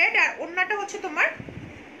হচ্ছে রেড আর ওড়নাটা হচ্ছে তোমার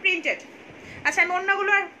প্রিন্টেড। আচ্ছা আমি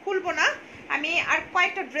ওড়নাগুলো আর খুলবো না, আমি আর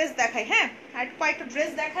কয়েকটা ড্রেস দেখাই, হ্যাঁ আর কয়েকটা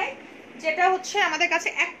ড্রেস দেখাই, যেটা হচ্ছে আমাদের কাছে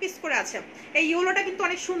এক পিস করে আছে। এই ইয়েলোটা কিন্তু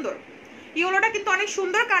অনেক সুন্দর, ইয়েলোটা কিন্তু অনেক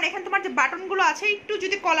সুন্দর, কারণ এখানে তোমার যে বাটনগুলো আছে একটু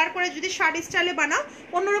যদি কলার করে যদি শার্ট স্টাইলে বানাও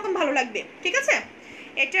অন্যরকম ভালো লাগবে, ঠিক আছে?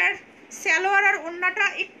 এটার সালোয়ার আর ওড়নাটা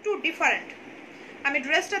একটু ডিফারেন্ট। আমি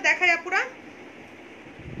ড্রেসটা দেখাই আপুরা।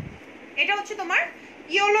 এটা হচ্ছে তোমার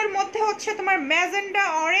ইয়েলোর মধ্যে হচ্ছে তোমার ম্যাজেন্ডা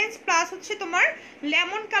অরেঞ্জ প্লাস হচ্ছে তোমার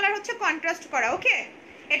লেমন কালার হচ্ছে কন্ট্রাস্ট করা, ওকে?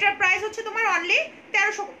 এটার প্রাইস হচ্ছে তোমার অনলি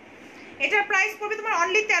 1300। এটার প্রাইস পড়বে তোমার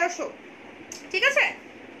অনলি 1300, ঠিক আছে?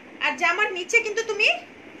 আর জামার নিচে কিন্তু তুমি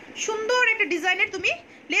সুন্দর একটা ডিজাইনের তুমি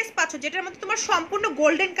লেস পাচ্ছ, যেটার মধ্যে তোমার সম্পূর্ণ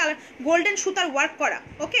গোল্ডেন কালার, গোল্ডেন সুতার ওয়ার্ক করা,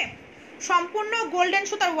 ওকে? সম্পূর্ণ গোল্ডেন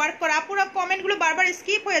সুতার ওয়ার্ক করা। পুরো কমেন্টগুলো বারবার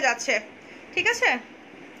স্কিপ হয়ে যাচ্ছে, ঠিক আছে?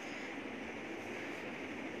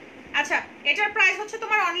 আচ্ছা এটার প্রাইস হচ্ছে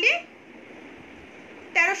তোমার অনলি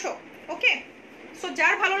 1300, ওকে? সো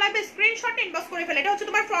যার ভালো লাগবে স্ক্রিনশট ইনবক্স করে ফেলে। এটা হচ্ছে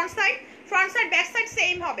তোমার front side back side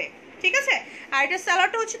same হবে, ঠিক আছে? আর এটা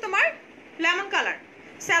সালোয়ারটা হচ্ছে তোমার লেমন কালার,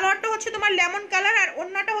 সালোয়ারটা হচ্ছে তোমার লেমন কালার, আর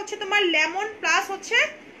ওড়নাটা হচ্ছে তোমার লেমন প্লাস হচ্ছে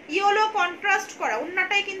ইয়েলো কন্ট্রাস্ট করা।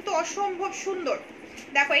 ওড়নাটাই কিন্তু অসম্ভব সুন্দর,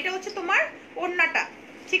 দেখো এটা হচ্ছে তোমার ওড়নাটা,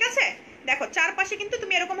 ঠিক আছে? দেখো চারপাশে কিন্তু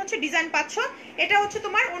তুমি এরকম হচ্ছে ডিজাইন পাচ্ছ। এটা হচ্ছে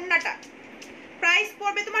তোমার ওড়নাটা। প্রাইস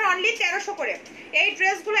পড়বে তোমার অনলি 1300 করে। এই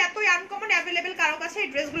ড্রেসগুলো এতই আনকমন, অ্যাভেলেবেল কারো কাছে এই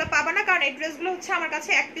ড্রেসগুলো পাবা না, কারণ এই ড্রেসগুলো হচ্ছে আমার কাছে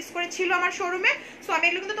এক পিস করে ছিল আমার শোরুমে। সো আমি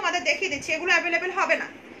এগুলো কিন্তু তোমাদের দেখিয়ে দিচ্ছি, এগুলো অ্যাভেলেবেল হবে না,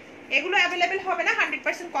 এগুলো অ্যাভেলেবেল হবে না।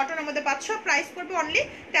 100% কটনের মধ্যে পাচ্ছ। প্রাইস পড়বে অনলি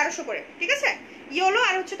 1300 করে, ঠিক আছে? ইয়েলো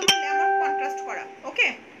আর হচ্ছে তোমার লেমন কন্ট্রাস্ট করা, ওকে?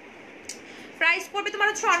 প্রাইস পড়বে তোমার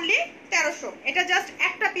হচ্ছে অনলি 1300। এটা জাস্ট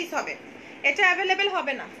একটা পিস হবে, এটা অ্যাভেলেবেল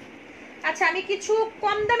হবে না। আচ্ছা আমি কিছু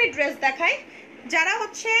কম দামি ড্রেস দেখাই। যারা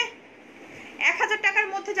হচ্ছে 1000 টাকার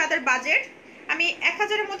মধ্যে যাদের বাজেট, আমি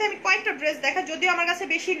 1000-এর মধ্যে আমি কয়েকটা ড্রেস দেখাই, যদিও আমার কাছে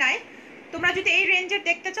বেশি নাই। তোমরা যদি এই রেঞ্জের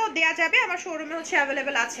দেখতে চাও দেয়া যাবে, আমার শোরুমে হচ্ছে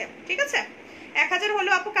অ্যাভেলেবেল আছে, ঠিক আছে? 1000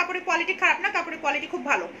 হলেও আপু কাপড়ের কোয়ালিটি খারাপ না, কাপড়ের কোয়ালিটি খুব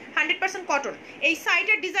ভালো, 100% কটন। এই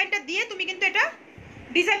সাইডের ডিজাইনটা দিয়ে তুমি কিন্তু এটা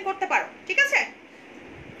ডিজাইন করতে পারো, ঠিক আছে?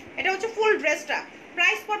 এটা হচ্ছে ফুল ড্রেসটা।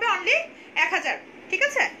 প্রাইস পড়বে অনলি 1000, ঠিক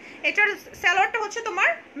আছে। এটার সালোয়ারটা হচ্ছে তোমার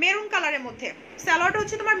মেরুন কালারের মধ্যে, সালোয়ারটা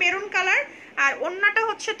হচ্ছে তোমার মেরুন কালার, আর ওড়নাটা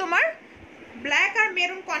হচ্ছে তোমার ব্ল্যাক আর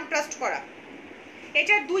মেরুন কন্ট্রাস্ট করা।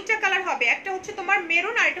 এটার দুইটা কালার হবে, একটা হচ্ছে তোমার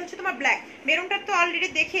মেরুন আর এটা হচ্ছে তোমার ব্ল্যাক। মেরুনটা তো অলরেডি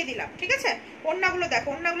দেখিয়ে দিলাম, ঠিক আছে। ওড়নাগুলো দেখো,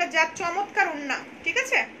 ওড়নাগুলো যা চমৎকার ওড়না, ঠিক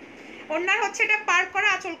আছে। ওড়নার হচ্ছে এটা পার করা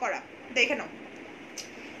আঁচল করা, দেখে নাও।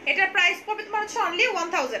 এটার প্রাইস পড়বে তোমার হচ্ছে অনলি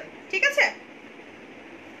 1000, ঠিক আছে।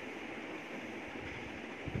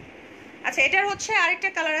 আচ্ছা, এটার হচ্ছে আরেকটা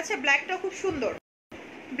কালার আছে, ব্ল্যাকটাও খুব সুন্দর,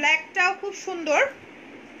 ব্ল্যাকটাও খুব সুন্দর।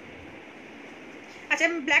 আচ্ছা,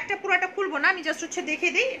 আমি ব্ল্যাকটা পুরোটা খুলবো না, আমি জাস্ট হচ্ছে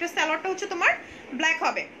দেখিয়ে দিই। এটা সালোয়ারটা হচ্ছে তোমার ব্ল্যাক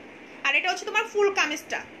হবে, আর এটা হচ্ছে তোমার ফুল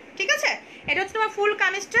কামিজটা, ঠিক আছে। এটা হচ্ছে তোমার ফুল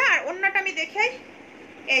কামিজটা, আর ওড়নাটা আমি দেখাই।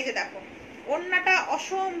 এই যে দেখো, ওড়নাটা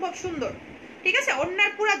অসম্ভব সুন্দর, ঠিক আছে।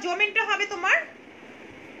 ওড়নার পুরো জমিনটা হবে তোমার,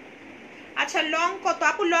 আচ্ছা লং কত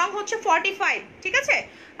আপু? লং হচ্ছে 45, ঠিক আছে।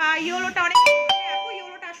 ইয়েলোটা অনেক আপু,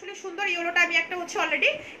 ইয়েলোটা আসলে সুন্দর, ইয়েলোটা আমি একটা হচ্ছে অলরেডি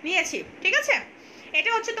নিয়েছি, ঠিক আছে। এটা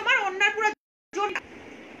হচ্ছে তোমার ওড়নার পুরো জমিন।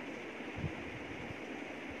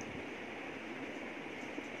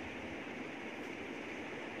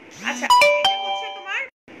 আচ্ছা, এটা হচ্ছে তোমার,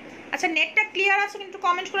 আচ্ছা নেটটা ক্লিয়ার আছে কিন্তু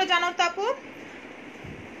কমেন্ট করে জানাও তো আপু।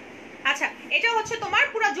 আচ্ছা, এটা হচ্ছে তোমার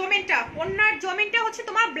পুরো জমিনটা, ওড়নার জমিনটা হচ্ছে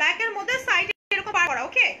তোমার ব্ল্যাকের মধ্যে সাইডে এরকম পার করা,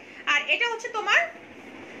 ওকে। আর এটা হচ্ছে তোমার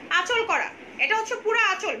আঁচল করা, এটা হচ্ছে পুরো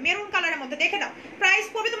আঁচল মেরুন কালারের মধ্যে, দেখে নাও। প্রাইস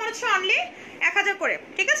পড়বে তোমার হচ্ছে অনলি 1000 করে,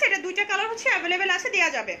 ঠিক আছে। এটা দুইটা কালার হচ্ছে অ্যাভেলেবেল আছে, দেওয়া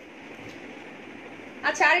যাবে।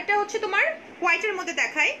 আচ্ছা, আরেকটা হচ্ছে তোমার হোয়াইটের মধ্যে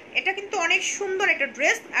দেখাই। এটা কিন্তু অনেক সুন্দর একটা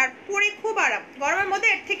ড্রেস, আর পরে খুব আরাম, গরমের মধ্যে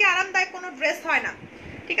এর থেকে আরামদায়ক কোনো ড্রেস হয় না,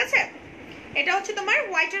 ঠিক আছে। এটা হচ্ছে তোমার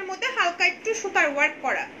হোয়াইটের মধ্যে হালকা একটু সুতার ওয়ার্ক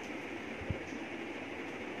করা,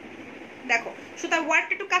 দেখো সুতার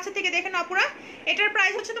ওয়ার্কটা একটু কাছে থেকে দেখে নাও পুরো। এটার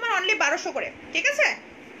প্রাইস হচ্ছে তোমার অনলি 1200 করে, ঠিক আছে।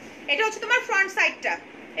 এটা হচ্ছে তোমার ফ্রন্ট সাইডটা,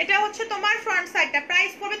 এটা হচ্ছে তোমার ফ্রন্ট সাইডটা,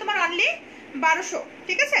 প্রাইস পড়বে তোমার অনলি 1200,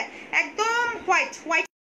 ঠিক আছে। একদম হোয়াইট, হোয়াইট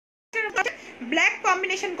ব্ল্যাক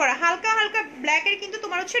কম্বিনেশন করা, হালকা হালকা ব্ল্যাকের কিন্তু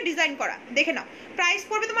তোমার হচ্ছে ডিজাইন করা, দেখে নাও। প্রাইস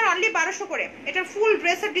পড়বে তোমার অনলি 1200 করে। এটার ফুল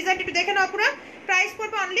ড্রেসের ডিজাইনটা একটু দেখে নাও পুরো, প্রাইস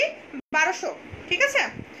পড়বে অনলি 1200, ঠিক আছে।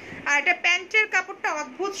 আর এটা প্যান্টের কাপড়টা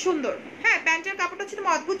অদ্ভুত সুন্দর, হ্যাঁ প্যান্টের কাপড়টা হচ্ছে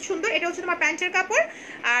তোমার অদ্ভুত সুন্দর। এটা হচ্ছে তোমার প্যান্টের কাপড়,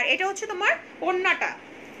 আর এটা হচ্ছে তোমার ওড়নাটা,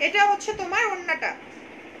 এটা হচ্ছে তোমার ওড়নাটা,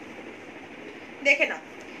 দেখে নাও।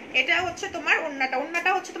 এটা হচ্ছে তোমার ওড়নাটা, ওড়নাটা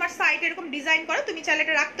হচ্ছে তোমার সাইড এরকম ডিজাইন করা, তুমি চাইলে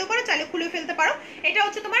এটা রাখতেও পারো, চাইলে খুলে ফেলতে পারো। এটা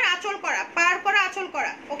হচ্ছে তোমার আঁচল করা, পার করা আঁচল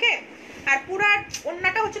করা, ওকে। আর পুরো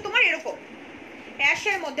ওড়নাটা হচ্ছে তোমার এরকম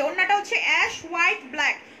অ্যাশের মধ্যে, ওড়নাটা হচ্ছে অ্যাশ হোয়াইট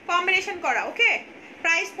ব্ল্যাক কম্বিনেশন করা, ওকে।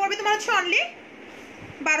 প্রাইস পড়বে তোমার হচ্ছে অনলি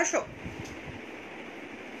 1200।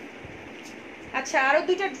 আচ্ছা, আরো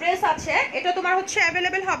দুইটা ড্রেস আছে, এটা তোমার হচ্ছে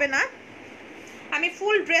অ্যাভেলেবেল হবে না, আমি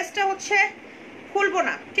ফুল ড্রেসটা হচ্ছে খুলবো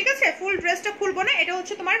না, ঠিক আছে। ফুল ড্রেসটা খুলবো না। এটা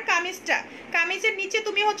হচ্ছে তোমার কামিজটা, কামিজের নিচে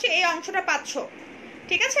তুমি হচ্ছে এই অংশটা পাচ্ছ,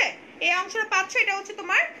 ঠিক আছে। এই অংশটা পাচ্ছ, এটা হচ্ছে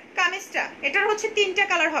তোমার কামিজটা। এটার হচ্ছে তিনটা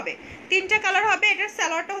কালার হবে, তিনটা কালার হবে। এটার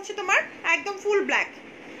সালোয়ারটা হচ্ছে তোমার একদম ফুল ব্ল্যাক,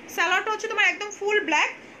 সালোয়ারটা হচ্ছে তোমার একদম ফুল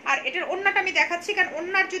ব্ল্যাক। আর এটার ওড়নাটা আমি দেখাচ্ছি, কারণ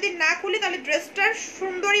ওড়নার যদি না খুলি তাহলে ড্রেসটার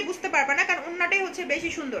সুন্দরই বুঝতে পারবে না, কারণ ওড়নাটাই হচ্ছে বেশি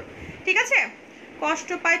সুন্দর, ঠিক আছে। কষ্ট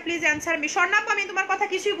পাই প্লিজ অ্যান্সার মি। স্বর্ণাপ, আমি তোমার কথা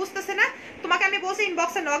কিছুই বুঝতেছে না, তোমাকে আমি বলছি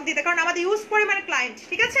ইনবক্সে নক দিতে, কারণ আমাদের ইউজ পরিমাণ ক্লায়েন্ট,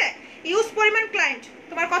 ঠিক আছে, ইউজ পরিমাণ ক্লায়েন্ট,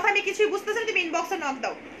 তোমার কথা আমি কিছুই বুঝতেছি না, তুমি ইনবক্সে নক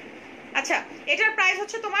দাও। আচ্ছা, এটার প্রাইস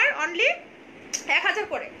হচ্ছে তোমার অনলি 1000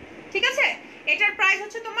 করে, ঠিক আছে। এটার প্রাইস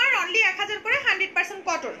হচ্ছে তোমার অনলি 1000 করে, 100%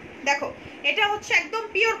 কটন। দেখো এটা হচ্ছে একদম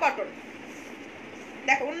পিওর কটন,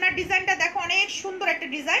 দেখো ওনার ডিজাইনটা দেখো, অনেক সুন্দর একটা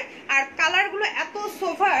ডিজাইন, আর কালারগুলো এত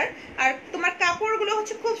সোভার, আর তোমার কাপড়গুলো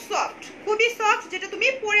হচ্ছে খুব সফট, খুবই সফট, যেটা তুমি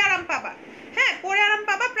পরে আরাম পাবা, হ্যাঁ পরে আরাম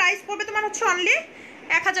পাবা। প্রাইস পড়বে তোমার হচ্ছে অনলি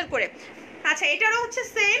 1000 করে। আচ্ছা, এটারও হচ্ছে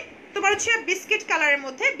সেম, তোমার হচ্ছে বিস্কিট কালারের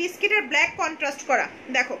মধ্যে, বিস্কিটের ব্ল্যাক কন্ট্রাস্ট করা,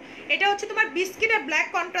 দেখো এটা হচ্ছে তোমার বিস্কিট আর ব্ল্যাক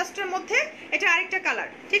কন্ট্রাস্টের মধ্যে, এটা আরেকটা কালার,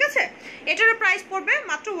 ঠিক আছে। এটারও প্রাইস পড়বে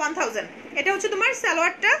মাত্র 1000। এটা হচ্ছে তোমার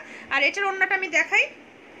সালোয়ারটা, আর এটার ওড়নাটা আমি দেখাই,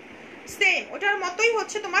 সেম ওটার মতোই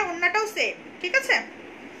হচ্ছে তোমার ওড়নাটাও সেম, ঠিক আছে।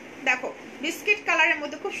 দেখো বিস্কিট কালারের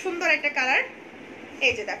মধ্যে খুব সুন্দর একটা কালার,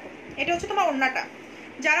 এই যে দেখো এটা হচ্ছে তোমার ওড়নাটা।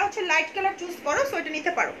 যারা হচ্ছে লাইট কালার চুজ করো সো এটা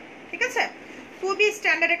নিতে পারো, ঠিক আছে। খুবই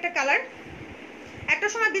স্ট্যান্ডার্ড একটা কালার। একটা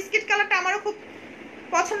সময় বিস্কিট কালারটা আমারও খুব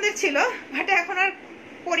পছন্দের ছিল, বাট এখন আর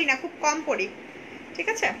পরি না, খুব কম পরি, ঠিক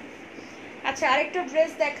আছে। আচ্ছা, আরেকটা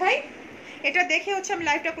ড্রেস দেখাই, এটা দেখে হচ্ছে আমি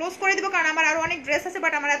লাইভটা ক্লোজ করে দিব, কারণ আমার আরো অনেক ড্রেস আছে,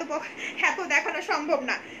 বাট আমার এত দেখানো সম্ভব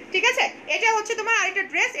না, ঠিক আছে। এটা হচ্ছে তোমার আরেকটা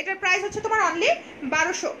ড্রেস, এটার প্রাইস হচ্ছে তোমার অনলি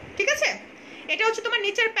 1200, ঠিক আছে। এটা হচ্ছে তোমার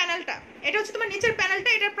নিচের প্যানেলটা, এটা হচ্ছে তোমার নিচের প্যানেলটা,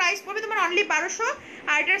 এটার প্রাইস পড়বে তোমার অনলি 1200।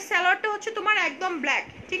 আর এটার সালোয়ারটা হচ্ছে তোমার একদম ব্ল্যাক,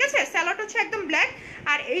 ঠিক আছে, সালোয়ারটা হচ্ছে একদম ব্ল্যাক।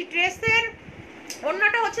 আর এই ড্রেসের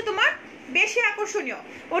ওড়নাটা হচ্ছে তোমার বেশি আকর্ষণীয়।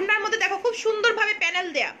 ওড়নার মধ্যে দেখো খুব সুন্দরভাবে প্যানেল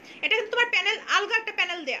দেয়া, এটা কিন্তু তোমার প্যানেল আলগা একটা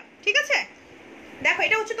প্যানেল দেয়া, ঠিক আছে? দেখো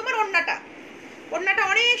এটা হচ্ছে তোমার ওড়নাটা, ওড়নাটা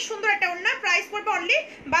অনেক সুন্দর একটা ওড়না, প্রাইস পড়বে অনলি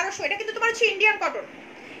 1200। এটা কিন্তু তোমার হচ্ছে ইন্ডিয়ান কটন,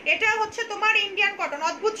 এটা হচ্ছে তোমার ইন্ডিয়ান কটন,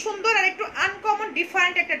 অদ্ভুত সুন্দর আর একটু আনকমন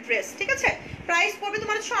ডিফারেন্ট একটা ড্রেস, ঠিক আছে? প্রাইস পড়বে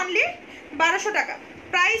তোমার হচ্ছে অনলি 1200 টাকা,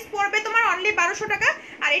 প্রাইস পড়বে তোমার অনলি 1200 টাকা।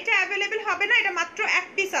 আর এটা অ্যাভেলেবেল হবে না, এটা মাত্র এক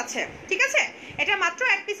পিস আছে, ঠিক আছে? এটা মাত্র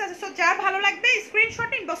এক পিস আছে, সো যার ভালো লাগবে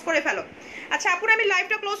স্ক্রিনশট ইনবক্স করে ফেলো। আচ্ছা আপুরা আমি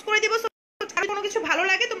লাইভটা ক্লোজ করে দিব, সো কোনো কিছু ভালো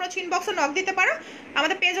লাগে তোমরা ইনবক্সে নক দিতে পারো,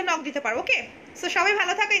 আমাদের পেজে নক দিতে পারো, ওকে? সো সবাই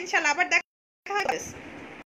ভালো থাকো, ইনশাআল্লাহ আবার দেখা হবে।